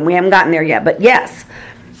continuum. We haven't gotten there yet, but yes.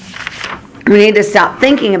 We need to stop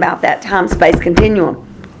thinking about that time-space continuum.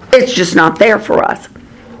 It's just not there for us.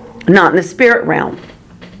 Not in the spirit realm.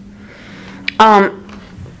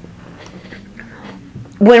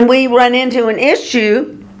 When we run into an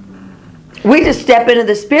issue, we just step into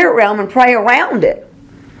the spirit realm and pray around it.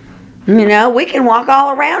 You know, we can walk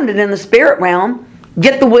all around it in the spirit realm,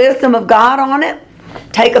 get the wisdom of God on it,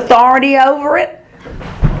 take authority over it,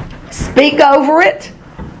 speak over it,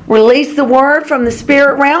 release the word from the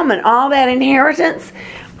spirit realm and all that inheritance.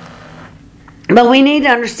 But we need to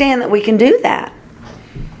understand that we can do that.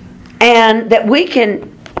 And that we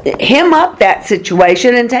can hem up that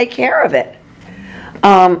situation and take care of it.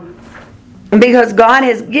 Because God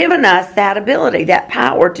has given us that ability, that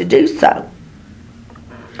power to do so.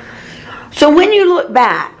 So when you look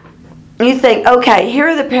back, you think, okay, here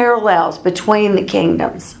are the parallels between the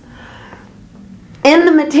kingdoms. In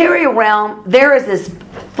the material realm, there is this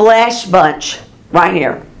flesh bunch right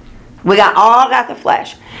here. We all got the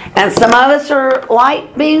flesh. And some of us are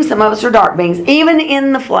light beings, some of us are dark beings, even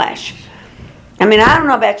in the flesh. I mean, I don't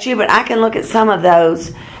know about you, but I can look at some of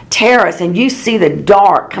those terrorists and you see the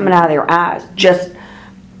dark coming out of their eyes. Just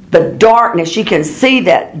the darkness. You can see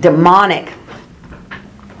that demonic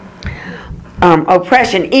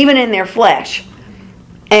oppression, even in their flesh.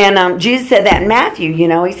 And Jesus said that in Matthew, you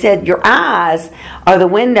know, he said, your eyes are the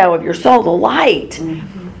window of your soul, the light.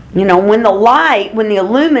 Mm-hmm. You know, when the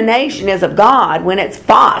illumination is of God, when it's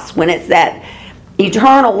phos, when it's that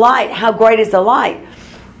eternal light, how great is the light?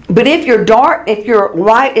 But if your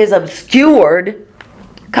light is obscured,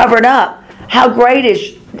 covered up, how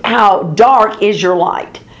dark is your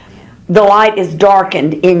light? The light is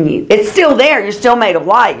darkened in you. It's still there. You're still made of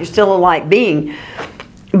light. You're still a light being.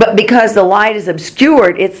 But because the light is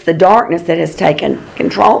obscured, it's the darkness that has taken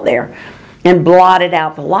control there and blotted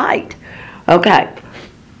out the light. Okay.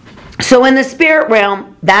 So in the spirit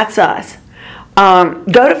realm, that's us. Go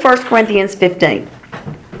to 1 Corinthians 15.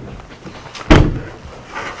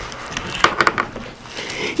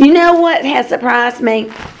 You know what has surprised me?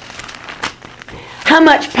 How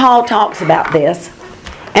much Paul talks about this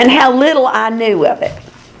and how little I knew of it.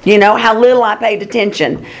 You know, how little I paid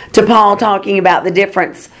attention to Paul talking about the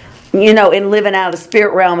difference, you know, in living out of the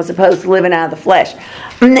spirit realm as opposed to living out of the flesh.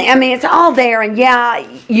 I mean, it's all there, and yeah,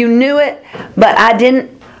 you knew it, but I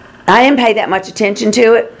didn't pay that much attention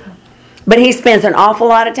to it. But he spends an awful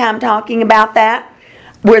lot of time talking about that,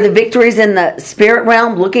 where the victory's in the spirit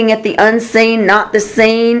realm, looking at the unseen, not the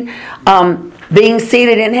seen, being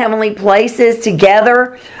seated in heavenly places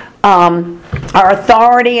together. Our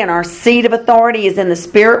authority and our seat of authority is in the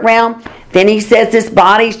spirit realm. Then he says this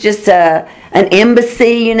body's just an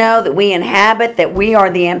embassy, you know, that we inhabit, that we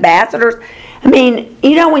are the ambassadors. I mean,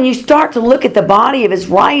 you know, when you start to look at the body of his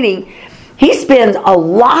writing, he spends a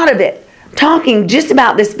lot of it talking just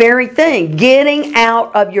about this very thing, getting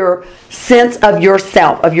out of your sense of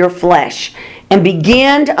yourself, of your flesh, and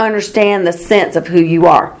begin to understand the sense of who you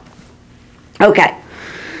are. Okay.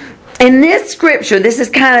 In this scripture, this is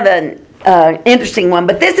kind of interesting one.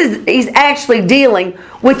 But he's actually dealing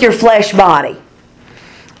with your flesh body.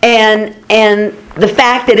 And the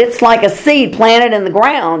fact that it's like a seed planted in the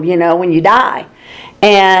ground, when you die.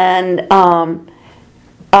 And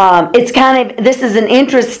it's kind of, this is an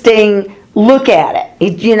interesting look at it.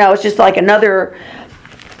 It's just like another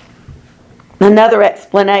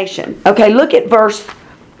explanation. Okay, look at verse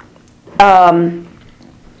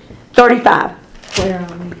 35. Where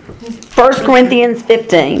are we? 1 Corinthians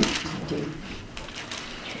 15.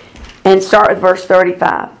 And start with verse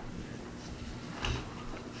 35.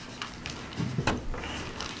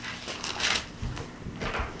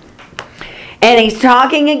 And he's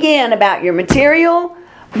talking again about your material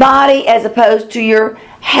body as opposed to your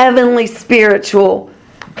heavenly spiritual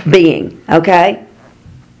being. Okay?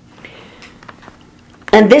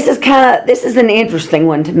 And this is an interesting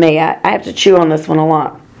one to me. I have to chew on this one a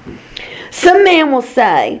lot. Some man will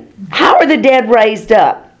say, how are the dead raised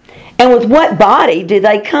up? And with what body do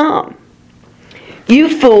they come?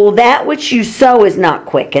 You fool, that which you sow is not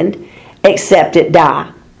quickened, except it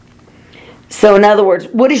die. So in other words,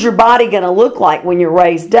 what is your body going to look like when you're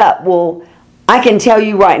raised up? Well, I can tell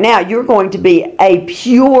you right now, you're going to be a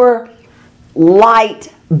pure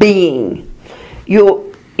light being.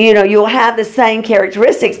 You'll have the same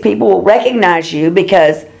characteristics. People will recognize you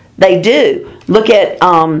because they do. Look at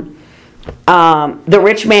the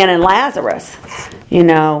rich man and Lazarus.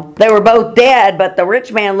 They were both dead, but the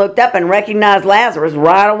rich man looked up and recognized Lazarus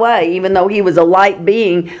right away, even though he was a light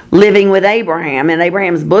being living with Abraham in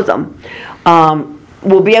Abraham's bosom.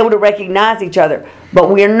 We'll be able to recognize each other, but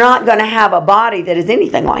we're not going to have a body that is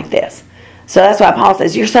anything like this. So that's why Paul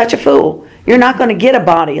says, you're such a fool. You're not going to get a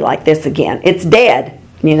body like this again. It's dead.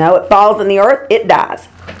 It falls in the earth, it dies.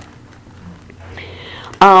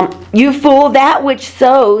 You fool, that which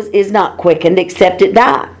sows is not quickened, except it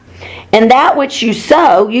die. And that which you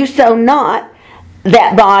sow not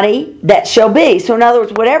that body that shall be. So in other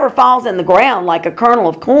words, whatever falls in the ground, like a kernel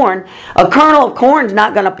of corn is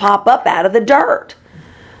not going to pop up out of the dirt.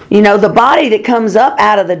 The body that comes up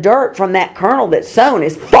out of the dirt from that kernel that's sown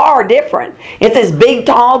is far different. It's this big,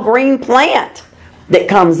 tall, green plant that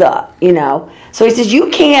comes up, So he says, you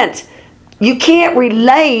can't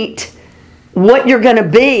relate what you're going to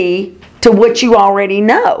be to what you already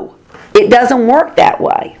know. It doesn't work that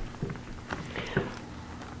way.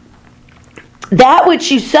 That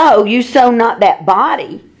which you sow not that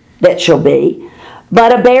body that shall be,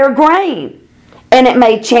 but a bare grain. And it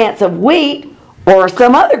may chance of wheat or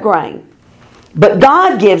some other grain. But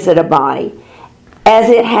God gives it a body, as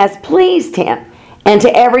it has pleased him, and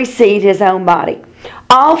to every seed his own body.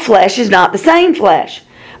 All flesh is not the same flesh,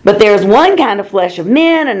 but there is one kind of flesh of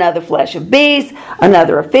men, another flesh of beasts,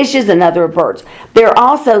 another of fishes, another of birds. There are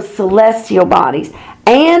also celestial bodies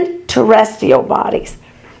and terrestrial bodies,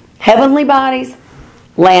 heavenly bodies,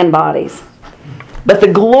 land bodies. But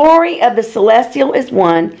the glory of the celestial is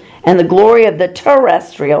one, and the glory of the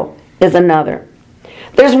terrestrial is another.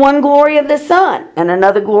 There's one glory of the sun, and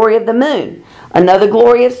another glory of the moon, another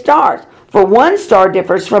glory of stars. For one star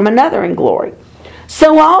differs from another in glory.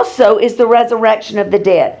 So also is the resurrection of the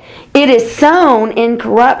dead. It is sown in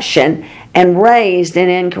corruption and raised in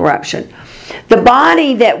incorruption. The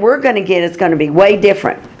body that we're going to get is going to be way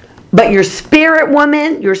different. But your spirit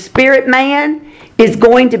woman, your spirit man, is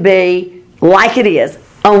going to be like it is,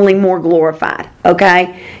 only more glorified.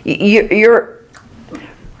 Okay? You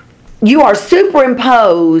are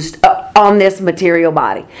superimposed on this material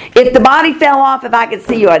body. If the body fell off, if I could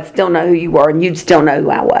see you, I'd still know who you were, and you'd still know who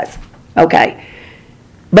I was. Okay?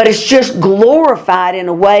 But it's just glorified in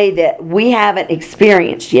a way that we haven't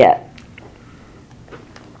experienced yet.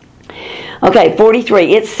 Okay,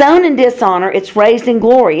 43. It's sown in dishonor, it's raised in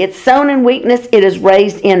glory. It's sown in weakness, it is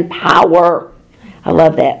raised in power. I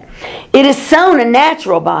love that. It is sown a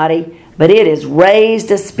natural body, but it is raised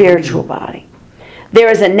a spiritual body. There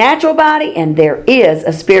is a natural body and there is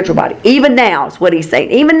a spiritual body. Even now, is what he's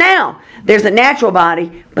saying. Even now, there's a natural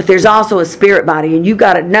body, but there's also a spirit body. And you've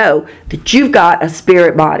got to know that you've got a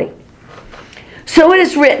spirit body. So it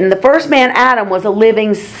is written, the first man, Adam, was a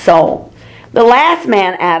living soul. The last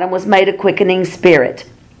man, Adam, was made a quickening spirit.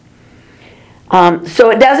 So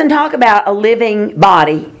it doesn't talk about a living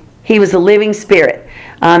body. He was a living spirit.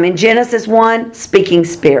 In Genesis 1, speaking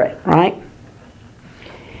spirit, right?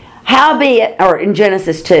 Howbeit, or in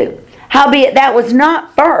Genesis 2, howbeit that was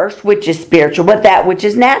not first which is spiritual, but that which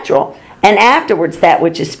is natural, and afterwards that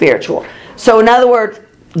which is spiritual. So in other words,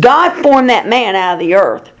 God formed that man out of the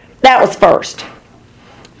earth. That was first.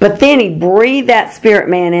 But then he breathed that spirit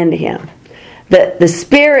man into him. The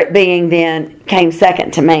spirit being then came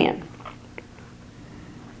second to man.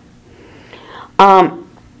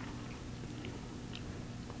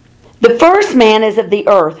 The first man is of the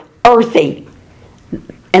earth, earthy.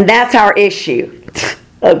 And that's our issue.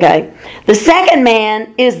 Okay. The second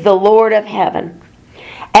man is the Lord of heaven.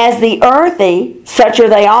 As the earthy, such are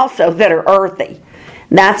they also that are earthy.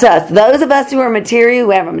 That's us. Those of us who are material,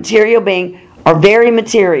 who have a material being, are very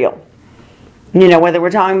material. You know, whether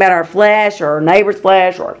we're talking about our flesh or our neighbor's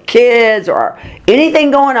flesh or our kids or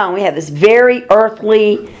anything going on, we have this very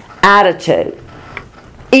earthly attitude,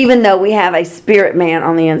 even though we have a spirit man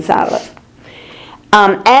on the inside of us.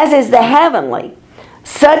 As is the heavenly,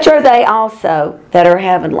 such are they also that are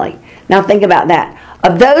heavenly. Now think about that.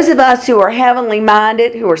 Of those of us who are heavenly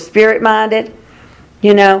minded, who are spirit minded,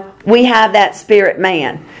 you know, we have that spirit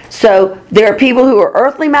man. So there are people who are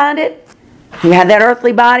earthly minded, who have that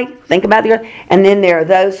earthly body, think about the earth, and then there are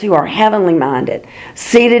those who are heavenly minded,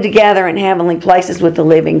 seated together in heavenly places with the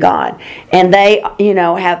living God. And they, you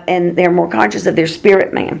know, and they're more conscious of their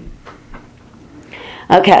spirit man.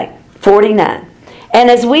 Okay, 49. And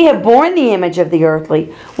as we have borne the image of the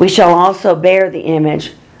earthly, we shall also bear the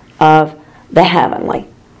image of the heavenly.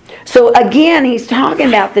 So again, he's talking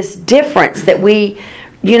about this difference that we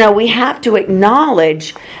have to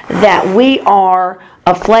acknowledge that we are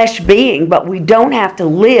a flesh being, but we don't have to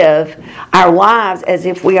live our lives as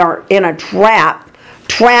if we are in a trapped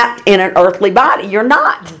in an earthly body. You're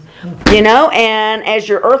not. You know, and as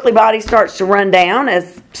your earthly body starts to run down,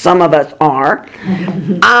 as some of us are,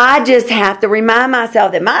 I just have to remind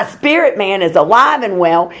myself that my spirit man is alive and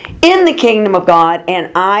well in the kingdom of God,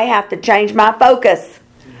 and I have to change my focus,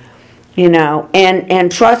 you know,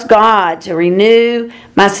 and trust God to renew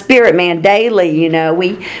my spirit man daily. You know,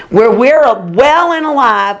 we're well and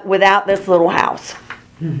alive without this little house.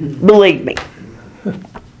 Believe me.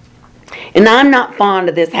 And I'm not fond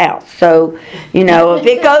of this house. So, you know, if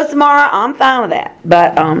it goes tomorrow, I'm fine with that.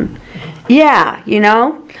 But, yeah, you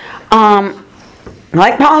know,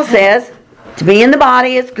 like Paul says, to be in the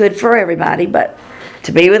body is good for everybody, but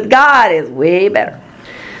to be with God is way better.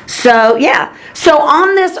 So, yeah. So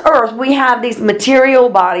on this earth, we have these material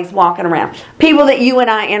bodies walking around. People that you and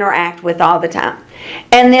I interact with all the time.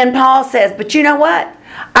 And then Paul says, but you know what?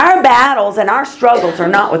 Our battles and our struggles are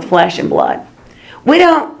not with flesh and blood. We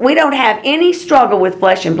don't have any struggle with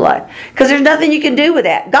flesh and blood, because there's nothing you can do with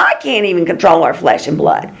that. God can't even control our flesh and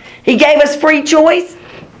blood. He gave us free choice,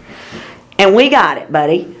 and we got it,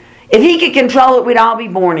 buddy. If He could control it, we'd all be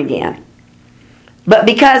born again. But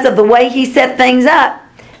because of the way He set things up,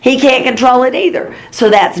 He can't control it either.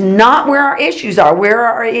 So that's not where our issues are. Where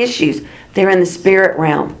are our issues? They're in the spirit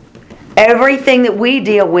realm. Everything that we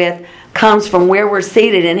deal with comes from where we're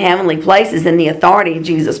seated in heavenly places in the authority of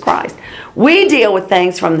Jesus Christ. We deal with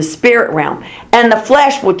things from the spirit realm. And the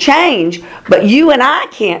flesh will change, but you and I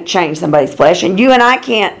can't change somebody's flesh, and you and I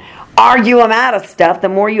can't argue them out of stuff. The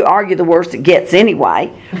more you argue, the worse it gets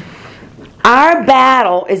anyway. Our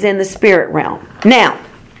battle is in the spirit realm. Now,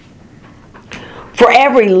 for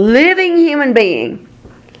every living human being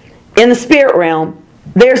in the spirit realm,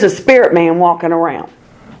 there's a spirit man walking around.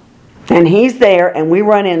 And he's there, and we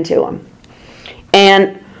run into him.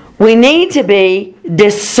 And we need to be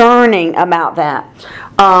discerning about that.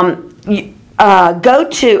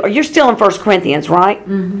 You're still in 1 Corinthians, right?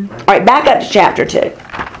 Mm-hmm. All right, back up to chapter 2.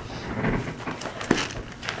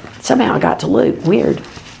 Somehow I got to Luke. Weird.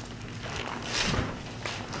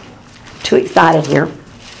 Too excited here.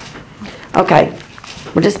 Okay,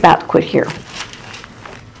 we're just about to quit here.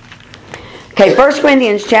 Okay, 1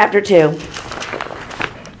 Corinthians chapter 2.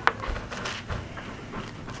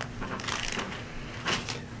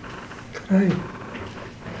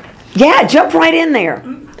 Yeah, jump right in there.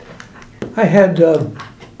 I had, I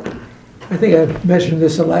think I mentioned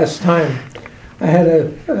this the last time. I had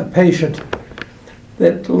a patient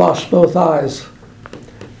that lost both eyes.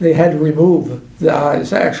 They had to remove the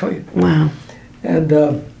eyes, actually. Wow. And,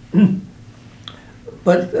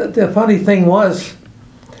 but the funny thing was,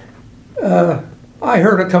 I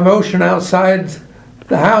heard a commotion outside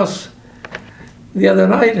the house the other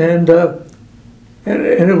night, and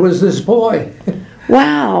it was this boy.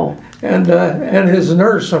 Wow. And his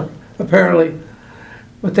nurse, apparently.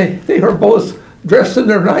 But they were both dressed in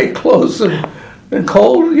their night clothes and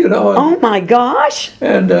cold, you know. Oh my gosh.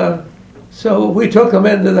 And so we took them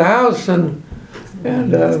into the house and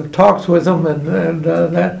talked with them and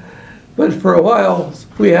that. But for a while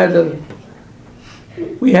we had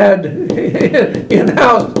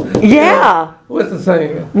in-house. Yeah. With the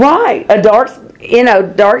thing. Right.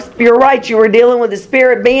 You're right. You were dealing with a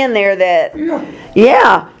spirit being there that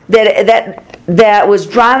was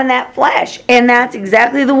driving that flesh. And that's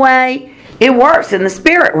exactly the way it works in the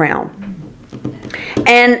spirit realm.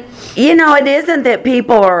 And, it isn't that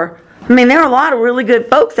people are I mean, there are a lot of really good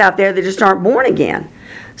folks out there that just aren't born again.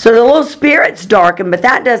 So the little spirit's darkened, but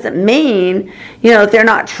that doesn't mean, that they're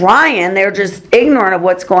not trying. They're just ignorant of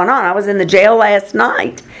what's going on. I was in the jail last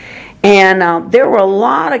night, and there were a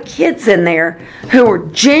lot of kids in there who were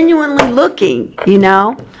genuinely looking,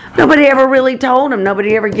 Nobody ever really told them.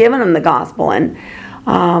 Nobody ever given them the gospel. And,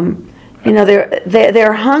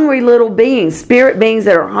 they're hungry little beings, spirit beings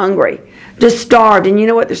that are hungry, just starved. And you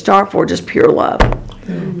know what they're starved for? Just pure love.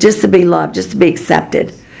 Just to be loved, just to be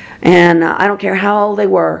accepted. And I don't care how old they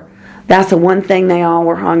were. That's the one thing they all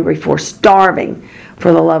were hungry for, starving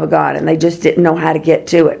for the love of God. And they just didn't know how to get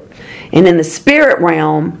to it. And in the spirit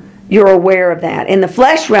realm, you're aware of that. In the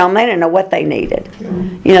flesh realm, they didn't know what they needed.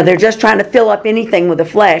 They're just trying to fill up anything with the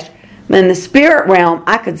flesh. But in the spirit realm,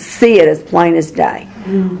 I could see it as plain as day.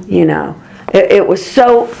 It was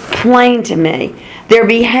so plain to me. Their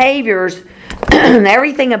behaviors,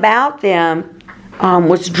 everything about them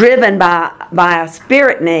was driven by a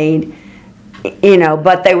spirit need,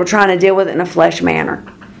 but they were trying to deal with it in a flesh manner.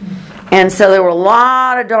 And so there were a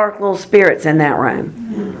lot of dark little spirits in that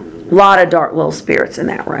room. A lot of dark little spirits in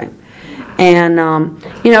that room. And,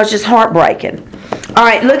 it's just heartbreaking. All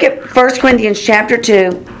right, look at 1 Corinthians chapter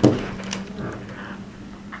 2.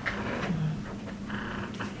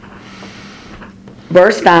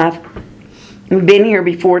 Verse 5. We've been here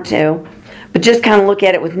before too, but just kind of look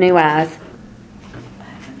at it with new eyes.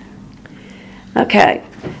 Okay.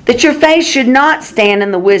 That your faith should not stand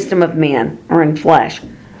in the wisdom of men or in flesh,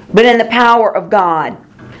 but in the power of God.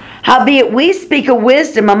 Howbeit we speak of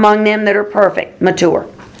wisdom among them that are perfect, mature.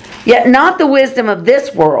 Yet not the wisdom of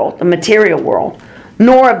this world, the material world,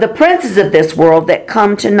 nor of the princes of this world that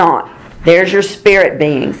come to naught. There's your spirit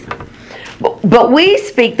beings. But we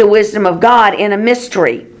speak the wisdom of God in a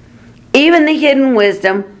mystery, even the hidden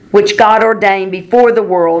wisdom which God ordained before the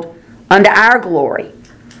world unto our glory,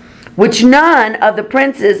 which none of the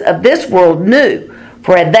princes of this world knew.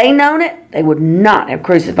 For had they known it, they would not have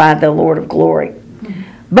crucified the Lord of glory.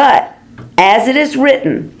 But as it is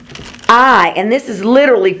written, and this is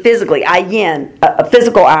literally physically, a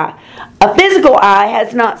physical eye. A physical eye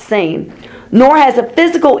has not seen, nor has a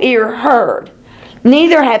physical ear heard,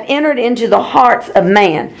 neither have entered into the hearts of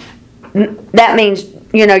man. That means,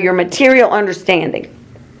 your material understanding.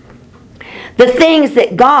 The things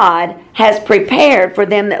that God has prepared for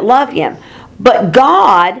them that love Him. But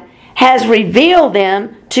God has revealed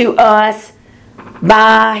them to us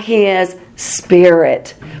by His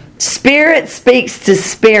Spirit. Spirit speaks to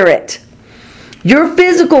spirit. Your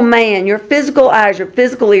physical man, your physical eyes, your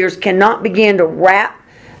physical ears cannot begin to wrap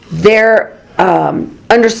their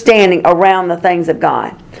understanding around the things of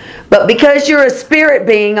God. But because you're a spirit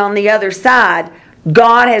being on the other side,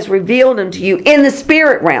 God has revealed them to you in the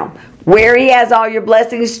spirit realm, where He has all your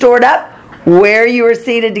blessings stored up, where you are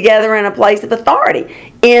seated together in a place of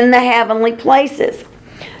authority, in the heavenly places.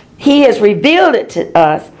 He has revealed it to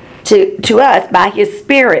us by His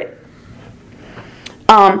Spirit.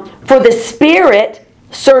 For the Spirit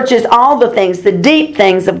searches all the things, the deep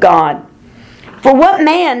things of God. For what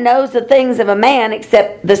man knows the things of a man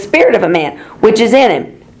except the spirit of a man, which is in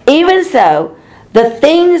him? Even so, the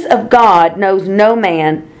things of God knows no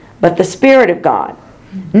man but the Spirit of God.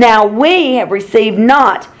 Now we have received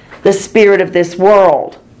not the spirit of this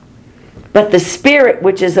world, but the Spirit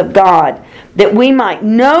which is of God, that we might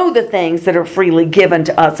know the things that are freely given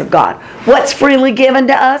to us of God. What's freely given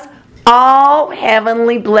to us? All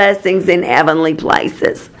heavenly blessings in heavenly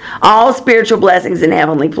places. All spiritual blessings in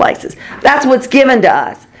heavenly places. That's what's given to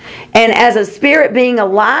us. And as a spirit being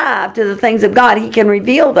alive to the things of God, He can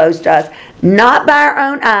reveal those to us. Not by our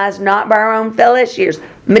own eyes, not by our own flesh ears.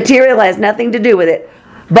 Material has nothing to do with it.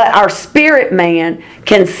 But our spirit man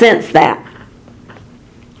can sense that.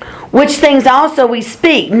 Which things also we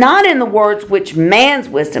speak, not in the words which man's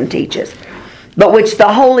wisdom teaches, but which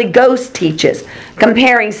the Holy Ghost teaches,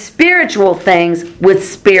 comparing spiritual things with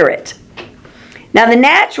spirit. Now the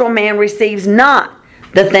natural man receives not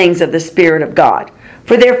the things of the Spirit of God,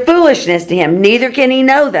 for their foolishness to him, neither can he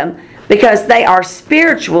know them, because they are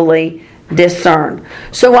spiritually discerned.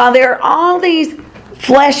 So while there are all these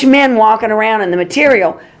flesh men walking around in the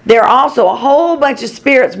material, there are also a whole bunch of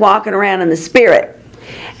spirits walking around in the Spirit.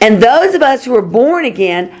 And those of us who are born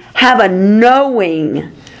again have a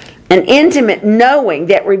knowing, an intimate knowing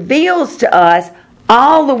that reveals to us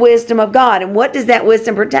all the wisdom of God. And what does that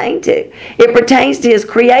wisdom pertain to? It pertains to His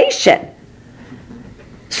creation.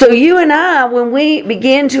 So you and I, when we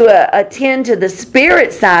begin to attend to the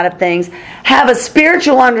spirit side of things, have a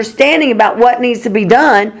spiritual understanding about what needs to be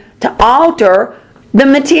done to alter the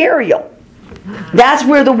material. That's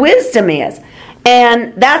where the wisdom is.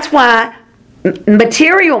 And that's why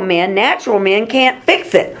material men, natural men, can't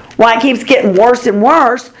fix it. Why it keeps getting worse and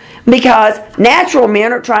worse? Because natural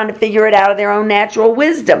men are trying to figure it out of their own natural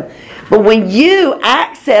wisdom. But when you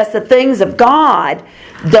access the things of God,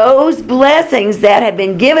 those blessings that have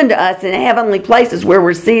been given to us in heavenly places where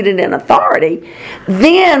we're seated in authority,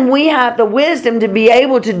 then we have the wisdom to be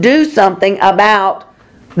able to do something about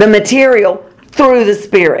the material through the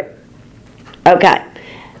Spirit. Okay.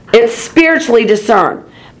 It's spiritually discerned.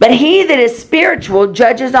 But he that is spiritual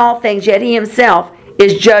judges all things, yet he himself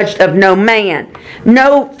is judged of no man.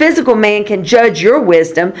 No physical man can judge your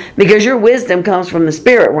wisdom, because your wisdom comes from the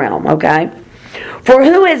spirit realm, okay? For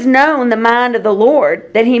who has known the mind of the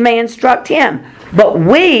Lord that he may instruct him? But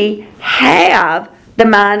we have the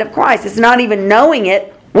mind of Christ. It's not even knowing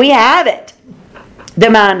it. We have it. The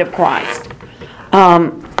mind of Christ.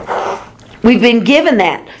 We've been given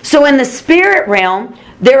that. So in the spirit realm,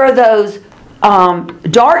 there are those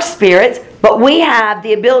dark spirits, but we have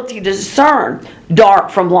the ability to discern dark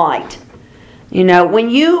from light. You know, when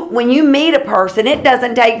you meet a person, it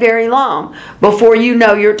doesn't take very long before you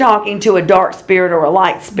know you're talking to a dark spirit or a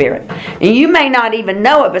light spirit. And you may not even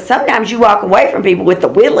know it, but sometimes you walk away from people with the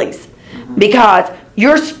willies, because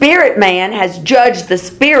your spirit man has judged the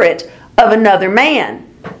spirit of another man.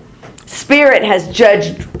 Spirit has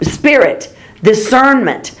judged spirit.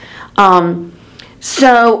 Discernment.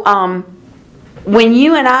 When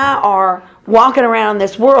you and I are walking around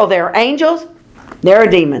this world, there are angels, there are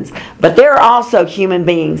demons, but there are also human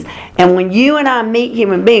beings. And when you and I meet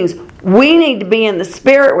human beings, we need to be in the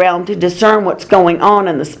spirit realm to discern what's going on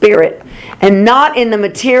in the spirit, and not in the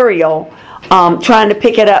material, trying to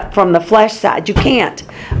pick it up from the flesh side. You can't.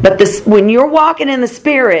 But when you're walking in the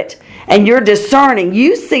spirit and you're discerning,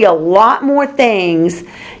 you see a lot more things,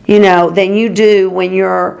 than you do when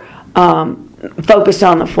you're focused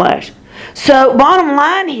on the flesh. So bottom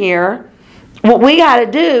line here, what we got to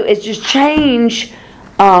do is just change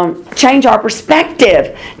our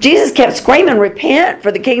perspective. Jesus kept screaming, repent,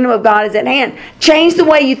 for the kingdom of God is at hand. Change the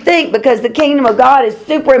way you think, because the kingdom of God is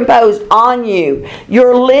superimposed on you.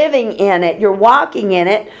 You're living in it. You're walking in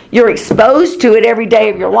it. You're exposed to it every day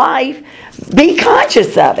of your life. Be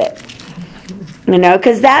conscious of it.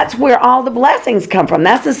 Because that's where all the blessings come from.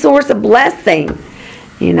 That's the source of blessing.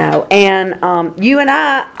 And you and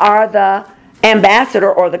I are the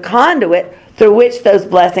ambassador or the conduit through which those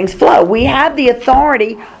blessings flow. We have the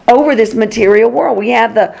authority over this material world. We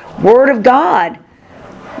have the Word of God.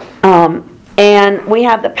 And we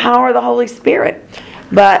have the power of the Holy Spirit.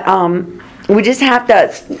 But we just have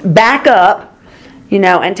to back up,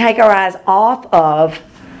 and take our eyes off of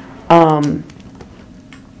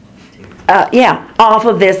off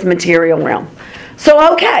of this material realm.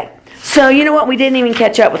 So, okay. So, you know what? We didn't even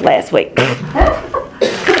catch up with last week.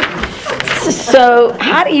 So,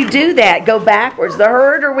 how do you do that? Go backwards. The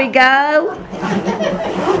herder we go.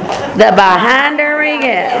 The behinder we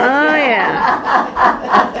get. Oh, yeah.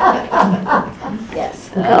 Yes.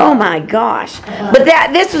 Oh, my gosh. But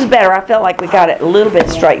this was better. I felt like we got it a little bit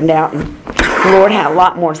straightened out. And the Lord had a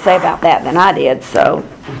lot more to say about that than I did. So,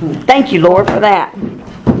 thank you, Lord, for that.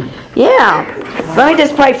 Yeah. Let me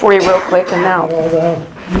just pray for you real quick, and now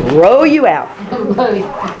roll you out.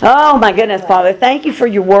 Oh, my goodness, Father. Thank you for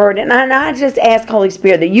your word. And I just ask, Holy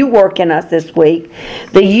Spirit, that you work in us this week,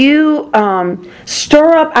 that you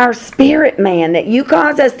stir up our spirit, man, that you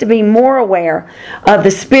cause us to be more aware of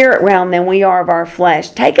the spirit realm than we are of our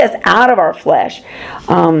flesh. Take us out of our flesh.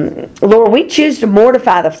 Lord, we choose to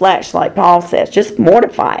mortify the flesh, like Paul says. Just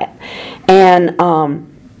mortify it. And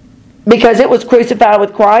because it was crucified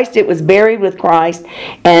with Christ, it was buried with Christ,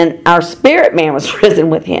 and our spirit man was risen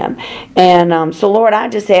with him. And so, Lord, I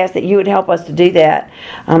just ask that you would help us to do that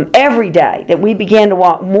every day, that we begin to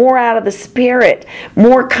walk more out of the Spirit,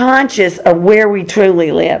 more conscious of where we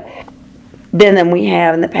truly live than we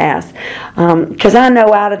have in the past. Because I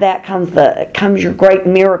know out of that comes your great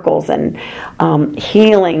miracles and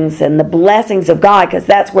healings and the blessings of God, because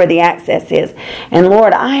that's where the access is. And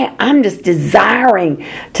Lord, I'm just desiring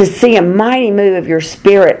to see a mighty move of your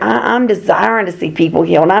Spirit. I'm desiring to see people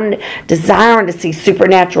healed. I'm desiring to see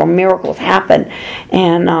supernatural miracles happen.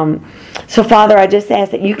 And so, Father, I just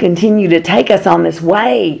ask that you continue to take us on this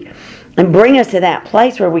way and bring us to that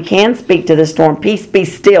place where we can speak to the storm, peace be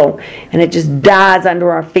still, and it just dies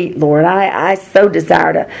under our feet, Lord. I so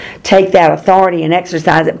desire to take that authority and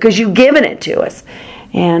exercise it, because you've given it to us.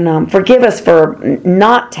 And forgive us for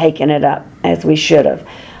not taking it up as we should have.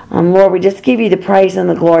 Lord, we just give you the praise and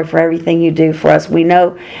the glory for everything you do for us. We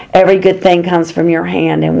know every good thing comes from your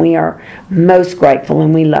hand, and we are most grateful,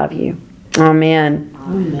 and we love you. Amen.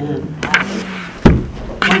 Amen.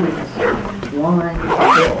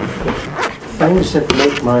 Wonderful. things that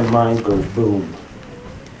make my mind go boom.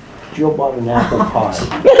 Jill bought an apple pie.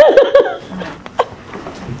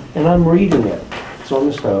 And I'm reading it. It's on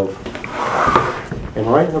the stove. And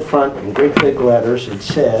right in the front, in great big letters, it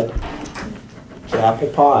said, it's apple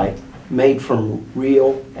pie made from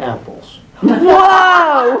real apples.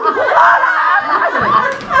 Whoa!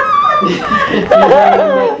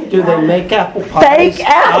 Do they make apple pies Fake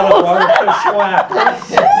out of artificial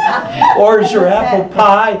apples? Or is your apple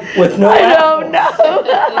pie with no I apples? don't know.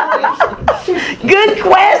 Good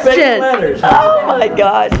question. Big letters. Oh my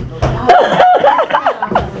gosh.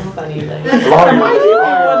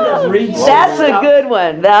 That's a good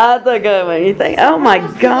one. That's a good one. You think, oh my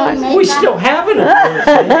gosh. We still haven't.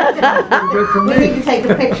 We need to take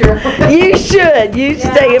a picture. You should. You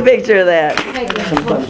should take a picture of that. Sometimes